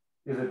it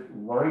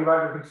learning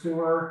about your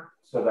consumer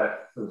so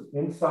that those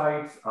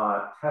insights,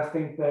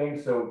 testing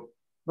things? So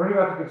learning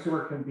about the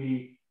consumer can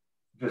be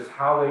just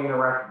how they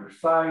interact with your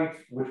sites,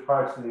 which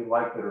products do they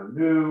like that are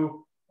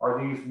new? Are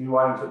these new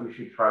items that we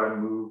should try to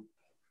move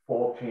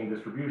full chain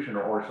distribution,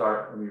 or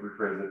sorry, let me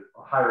rephrase it,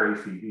 a higher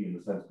ACV in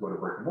the sense go to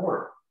brick and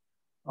mortar.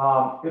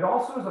 It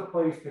also is a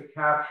place to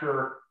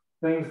capture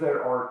things that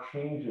are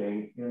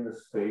changing in the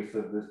space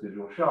of this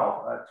digital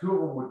shelf. Two of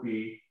them would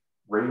be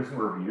ratings and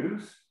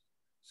reviews.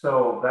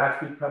 So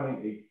that's becoming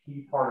a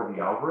key part of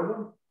the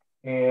algorithm.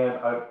 And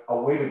a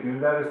way to do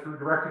that is through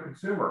direct to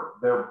consumer.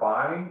 They're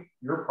buying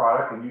your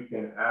product and you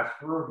can ask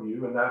for a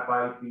review, and that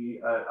might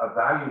be a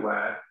value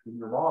add in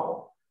your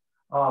model.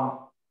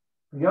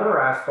 The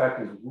other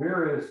aspect is,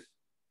 where is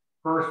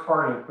first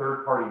party and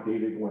third party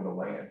data going to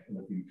land in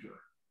the future?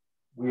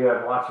 We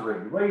have lots of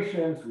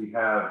regulations. We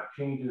have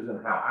changes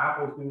in how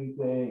Apple's doing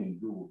things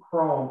and Google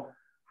Chrome.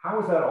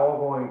 How is that all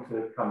going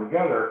to come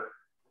together?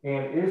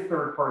 And is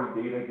third party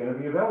data going to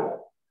be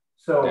available?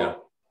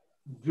 So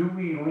do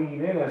we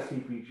lean in as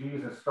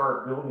CPGs and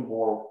start building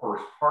more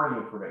first party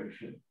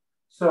information?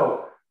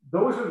 So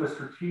those are the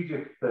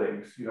strategic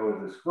things.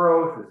 Is this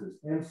growth? Is this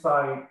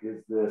insight?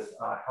 Is this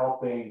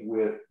helping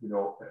with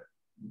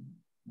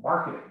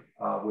marketing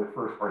with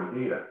first party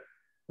data?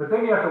 But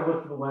then you have to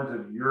look through the lens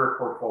of your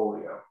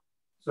portfolio.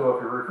 So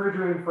if you're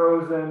refrigerating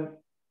frozen,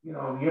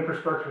 the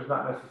infrastructure is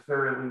not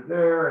necessarily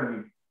there,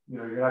 and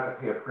you're not going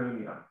to pay a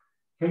premium.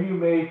 Can you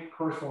make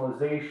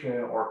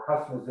personalization or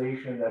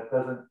customization that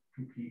doesn't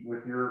compete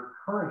with your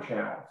current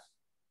channels?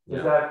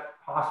 Is that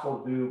possible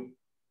to do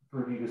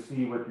through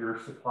D2C with your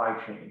supply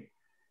chain?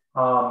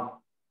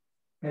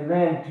 And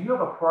then, do you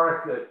have a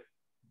product that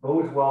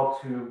bodes well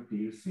to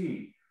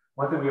D2C?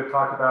 One thing we have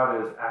talked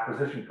about is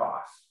acquisition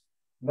costs.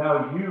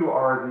 Now you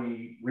are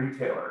the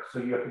retailer, so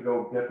you have to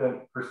go get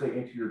them per se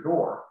into your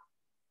door.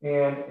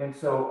 And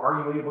so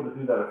are you able to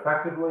do that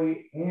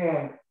effectively?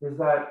 And is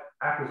that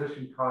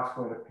acquisition cost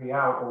going to pay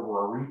out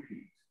over a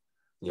repeat?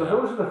 So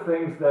those are the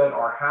things that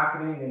are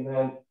happening. And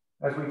then,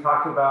 as we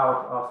talked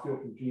about, I'll steal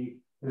from G,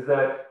 is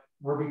that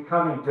we're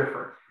becoming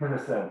different in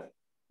a sense.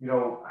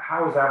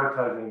 How is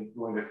advertising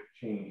going to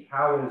change?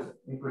 How is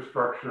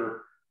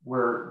infrastructure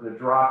where the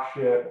drop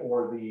ship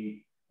or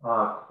the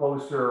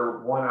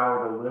closer 1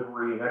 hour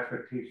delivery and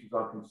expectations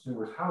on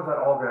consumers, how is that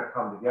all going to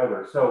come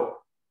together? So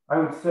I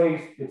would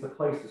say it's a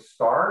place to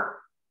start,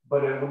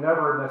 but it will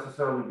never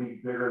necessarily be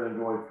bigger than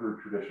going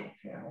through traditional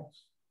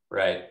channels.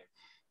 Right.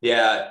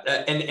 Yeah.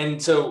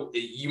 And so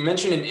you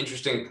mentioned an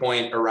interesting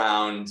point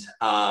around,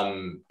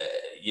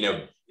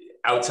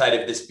 outside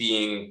of this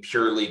being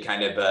purely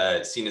kind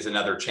of seen as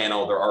another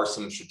channel, there are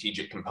some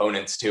strategic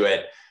components to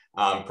it,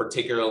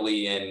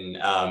 particularly in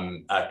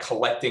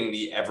collecting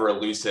the ever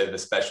elusive,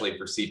 especially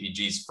for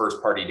CPGs,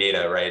 first party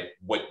data, right?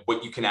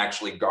 What you can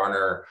actually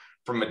garner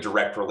from a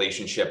direct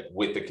relationship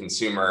with the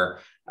consumer,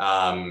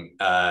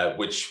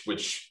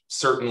 which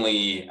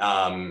certainly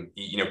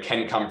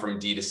can come from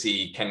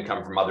D2C, can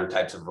come from other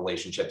types of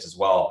relationships as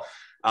well.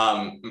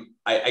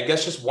 I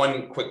guess just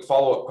one quick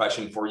follow-up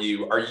question for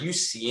you. Are you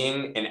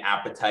seeing an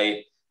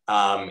appetite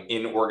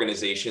in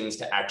organizations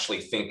to actually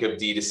think of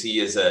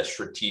D2C as a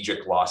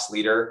strategic loss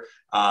leader?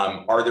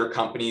 Are there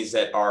companies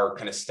that are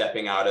kind of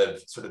stepping out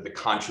of sort of the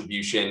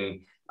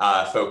contribution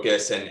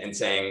focus and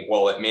saying,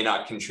 well, it may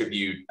not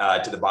contribute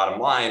to the bottom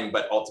line,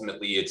 but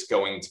ultimately it's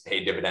going to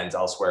pay dividends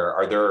elsewhere?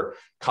 Are there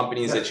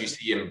companies that you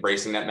see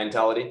embracing that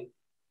mentality?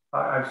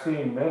 I've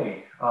seen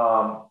many.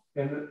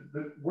 And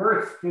where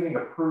it's getting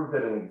approved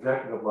at an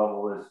executive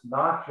level is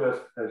not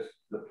just as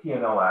the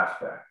P&L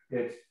aspect.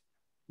 It's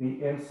the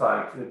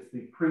insights. It's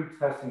the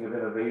pre-testing of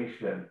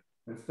innovation.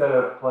 Instead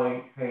of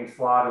paying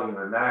slotting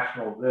or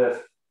national this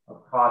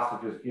of cost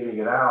of just getting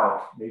it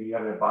out, maybe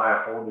having to buy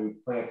a whole new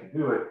plant to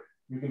do it,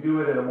 you can do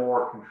it in a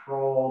more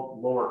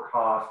controlled, lower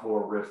cost,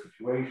 lower risk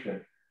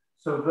situation.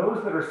 So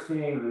those that are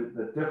seeing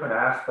the different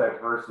aspects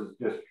versus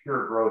just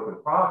pure growth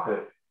and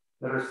profit,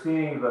 that are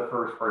seeing the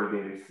first party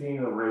data,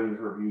 seeing the ratings,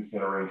 reviews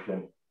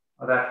generation,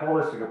 that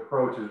holistic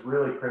approach is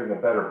really creating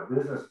a better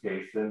business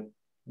case, and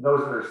those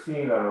that are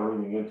seeing that are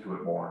leaning into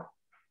it more.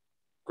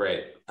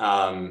 Great.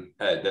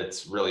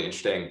 That's really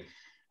interesting.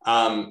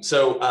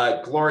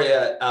 So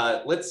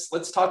Gloria,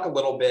 let's talk a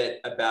little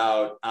bit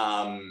about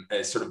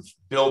sort of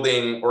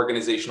building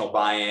organizational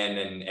buy-in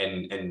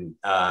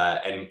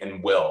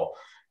and will.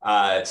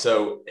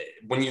 So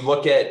when you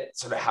look at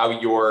sort of how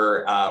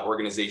your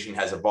organization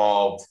has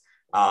evolved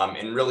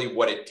and really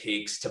what it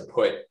takes to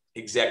put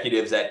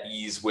executives at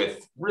ease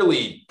with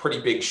really pretty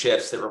big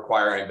shifts that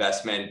require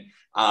investment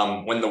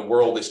when the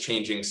world is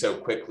changing so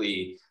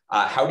quickly,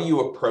 how do you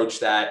approach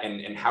that,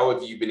 and how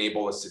have you been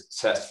able to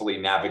successfully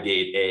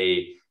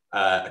navigate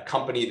a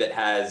company that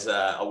has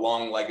a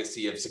long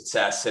legacy of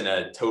success in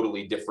a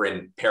totally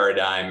different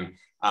paradigm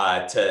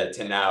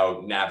to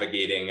now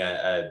navigating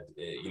a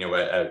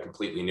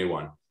completely new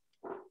one?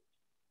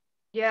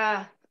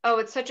 Yeah. Oh,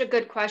 it's such a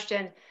good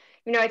question.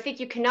 I think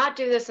you cannot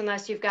do this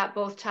unless you've got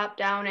both top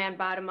down and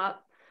bottom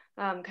up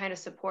kind of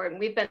support. And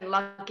we've been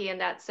lucky in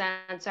that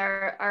sense.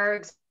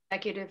 Our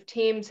executive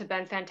teams have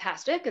been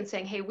fantastic in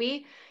saying, hey,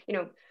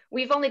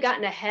 we've only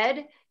gotten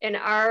ahead in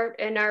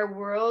our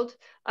world.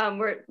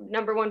 We're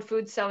 #1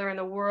 food seller in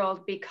the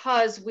world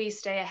because we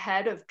stay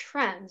ahead of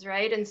trends,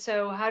 right? And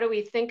so how do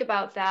we think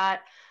about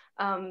that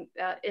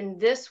in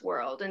this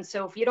world? And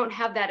so if you don't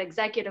have that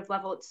executive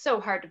level, it's so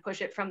hard to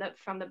push it from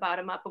the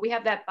bottom up, but we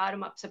have that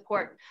bottom up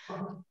support.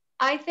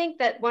 I think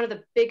that one of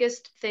the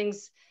biggest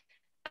things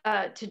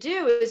to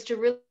do is to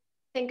really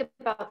think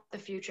about the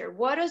future.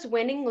 What does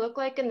winning look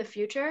like in the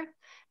future?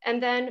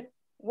 And then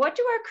what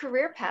do our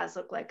career paths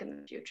look like in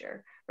the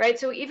future, right?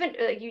 So even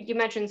you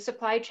mentioned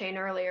supply chain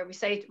earlier. We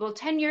say, well,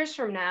 10 years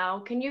from now,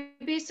 can you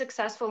be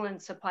successful in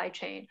supply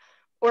chain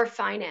or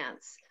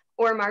finance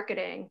or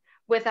marketing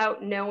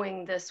without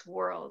knowing this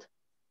world?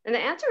 And the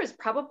answer is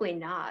probably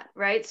not,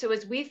 right? So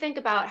as we think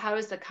about how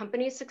is the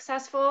company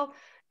successful,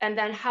 and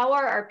then how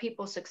are our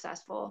people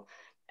successful?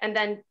 And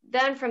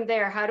then from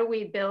there, how do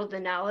we build the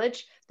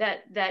knowledge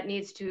that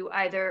needs to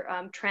either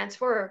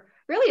transfer, or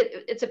really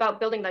it's about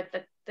building like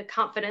the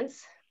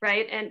confidence,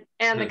 right?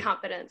 And the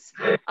competence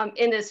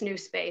in this new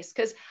space.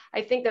 Because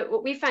I think that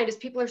what we find is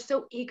people are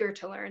so eager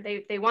to learn.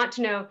 They want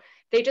to know,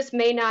 they just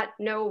may not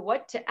know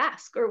what to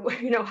ask, or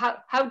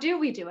how do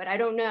we do it? I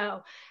don't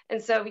know.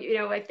 And so,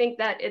 I think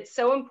that it's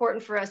so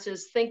important for us to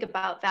think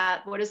about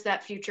that. What does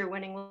that future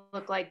winning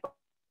look like,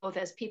 both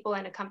as people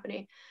and a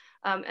company?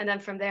 And then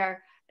from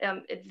there,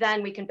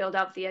 then we can build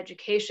out the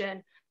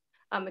education,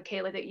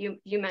 Michaela, that you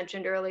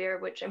mentioned earlier,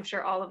 which I'm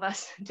sure all of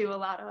us do a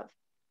lot of.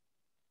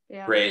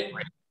 Yeah. Great.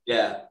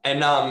 Yeah.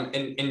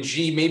 And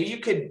G, maybe you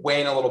could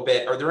weigh in a little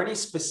bit. Are there any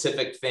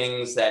specific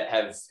things that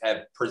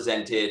have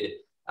presented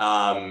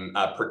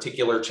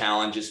particular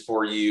challenges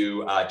for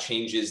you,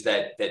 changes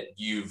that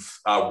you've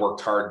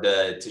worked hard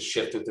to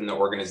shift within the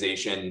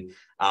organization,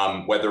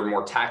 whether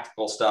more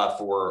tactical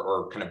stuff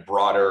or kind of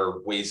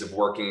broader ways of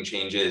working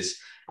changes?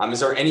 Is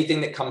there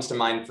anything that comes to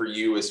mind for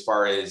you as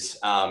far as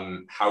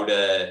how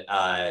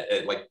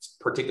to like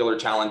particular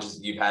challenges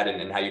that you've had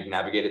and how you've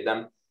navigated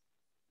them?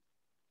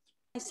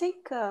 I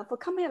think for a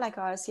company like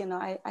ours,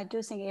 I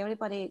do think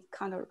everybody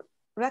kind of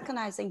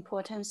recognize the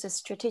importance, the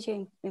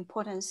strategic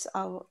importance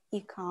of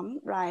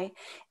e-com, right?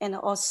 And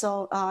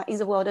also in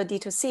the world of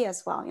D2C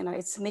as well,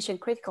 it's mission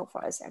critical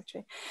for us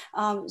actually.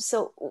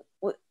 So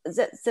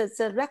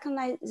the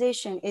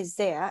recognition is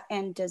there,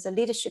 and the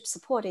leadership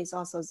support is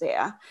also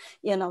there.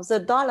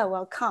 The dollar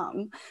will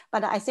come,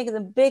 but I think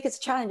the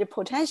biggest challenge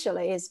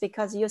potentially is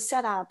because you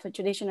set up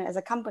traditionally as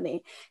a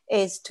company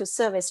is to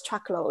service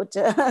truckload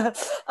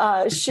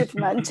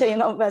shipment,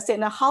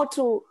 but how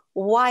to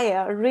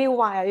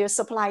rewire your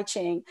supply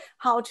chain,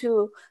 how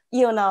to,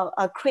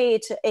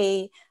 create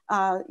a,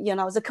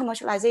 the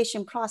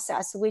commercialization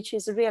process, which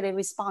is really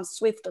respond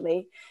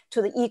swiftly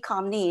to the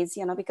e-com needs,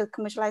 because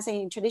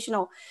commercializing in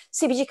traditional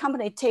CPG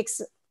company takes,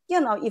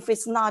 if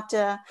it's not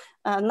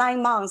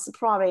 9 months,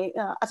 probably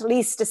at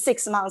least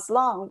 6 months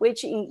long,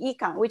 which in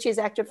e-com, which is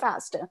actually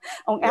fast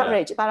on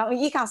average. But on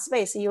e-com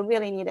space, you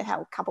really need to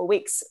have a couple of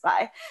weeks,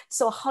 right?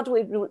 So how do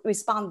we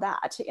respond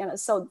that?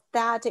 So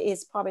that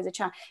is probably the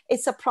challenge.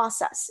 It's a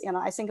process.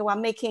 I think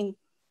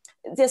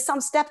there's some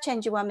step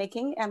change we're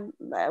making, and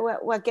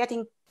we're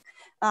getting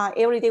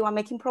every day we're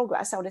making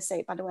progress, I would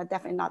say, but we're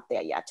definitely not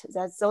there yet.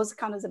 Those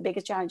kind of the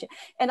biggest challenge.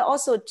 And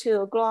also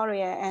to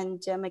Gloria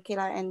and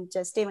Michaela and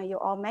Stephen, you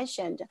all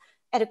mentioned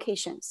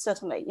education,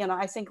 certainly.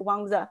 I think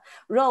one of the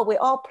role we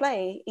all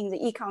play in the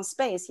e-com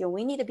space,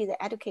 we need to be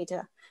the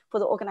educator for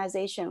the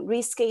organization,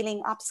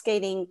 rescaling,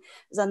 upscaling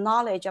the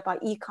knowledge about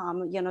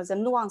e-com, the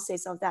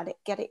nuances of that,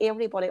 get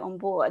everybody on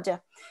board,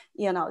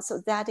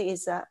 so that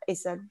is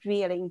a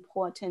really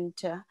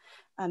important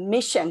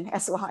mission,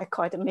 as well. I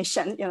call it a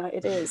mission,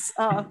 it is.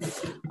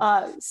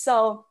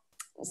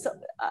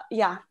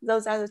 Yeah,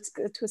 those are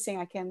the two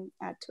things I can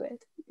add to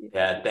it.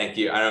 Yeah, thank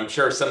you. I'm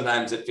sure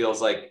sometimes it feels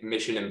like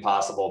mission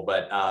impossible,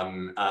 but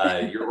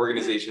your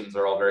organizations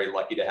are all very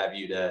lucky to have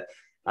you to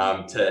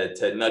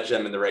nudge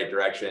them in the right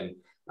direction.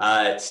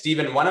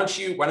 Stephen, why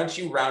don't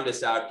you round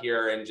us out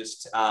here and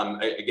just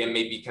again,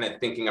 maybe kind of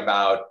thinking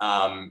about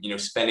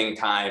spending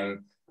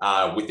time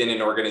within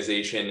an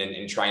organization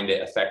and trying to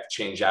affect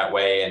change that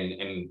way,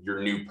 and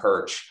your new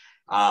perch.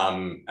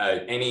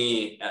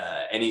 Any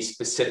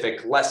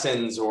specific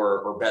lessons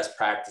or best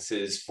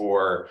practices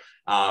for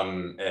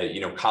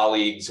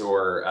colleagues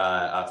or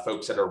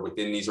folks that are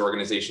within these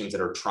organizations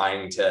that are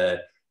trying to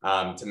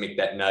make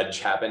that nudge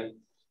happen?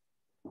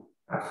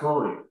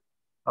 Absolutely.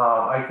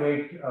 I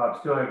think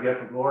stealing a gift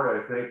from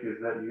Gloria, I think,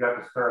 is that you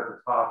have to start at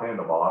the top and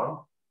the bottom.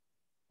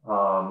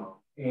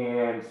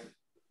 And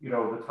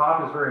the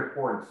top is very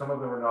important. Some of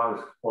them are not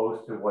as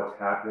close to what's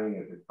happening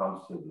if it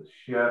comes to the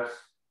shifts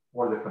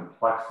or the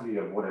complexity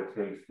of what it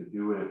takes to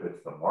do it, if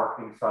it's the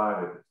marketing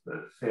side, if it's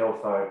the sales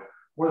side,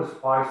 or the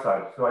supply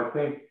side. So I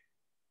think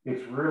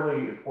it's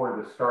really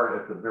important to start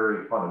at the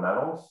very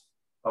fundamentals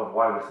of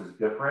why this is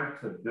different,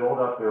 to build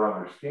up their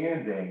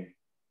understanding.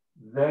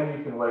 Then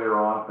you can layer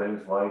on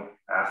things like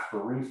ask for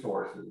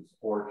resources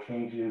or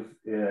changes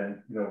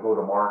in go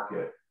to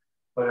market.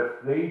 But if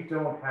they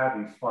don't have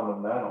these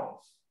fundamentals,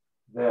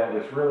 then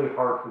it's really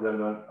hard for them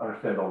to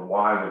understand the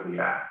why of the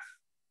ask.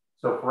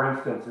 So for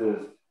instance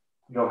is,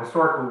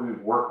 historically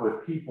we've worked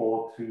with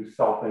people to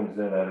sell things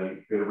in at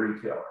a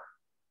retailer.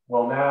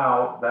 Well,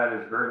 now that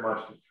is very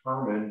much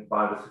determined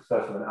by the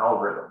success of an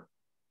algorithm.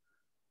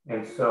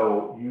 And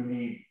so you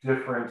need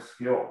different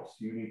skills.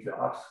 You need to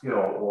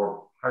upskill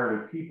or hire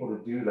new people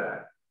to do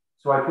that.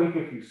 So I think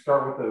if you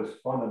start with those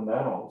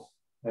fundamentals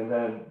and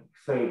then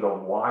say the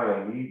why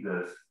I need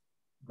this,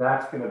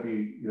 that's going to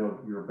be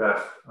your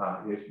best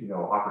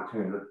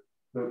opportunity.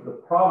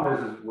 The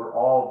problem is we're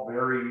all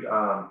very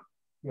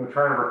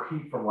trying to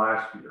repeat from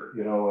last year.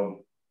 And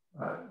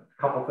a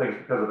couple things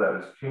because of that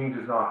is change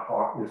is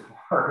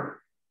hard,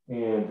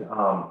 and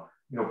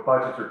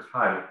budgets are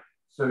tight.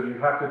 So you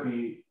have to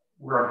be,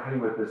 where I'm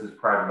heading with this is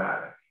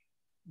pragmatic.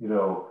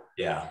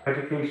 Yeah.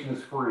 Education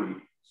is free.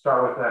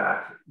 Start with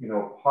that.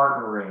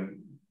 Partnering,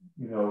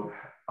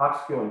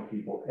 upskilling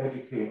people,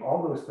 educating,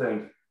 all those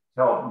things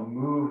to help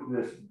move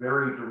this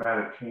very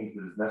dramatic change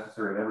that is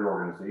necessary in every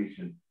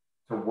organization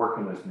to work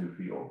in this new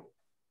field.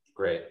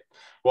 Great.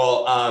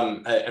 Well,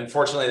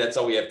 unfortunately, that's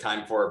all we have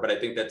time for, but I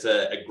think that's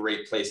a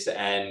great place to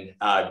end.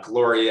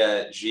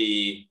 Gloria,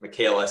 G,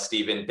 Michaela,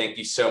 Stephen, thank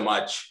you so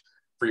much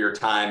for your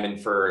time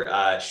and for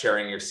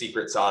sharing your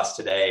secret sauce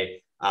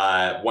today.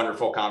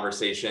 Wonderful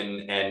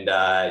conversation, and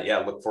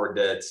look forward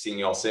to seeing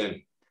you all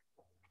soon.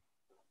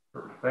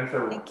 Thanks,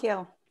 everyone. Thank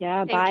you.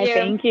 Yeah, bye.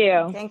 Thank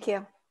you. Thank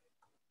you.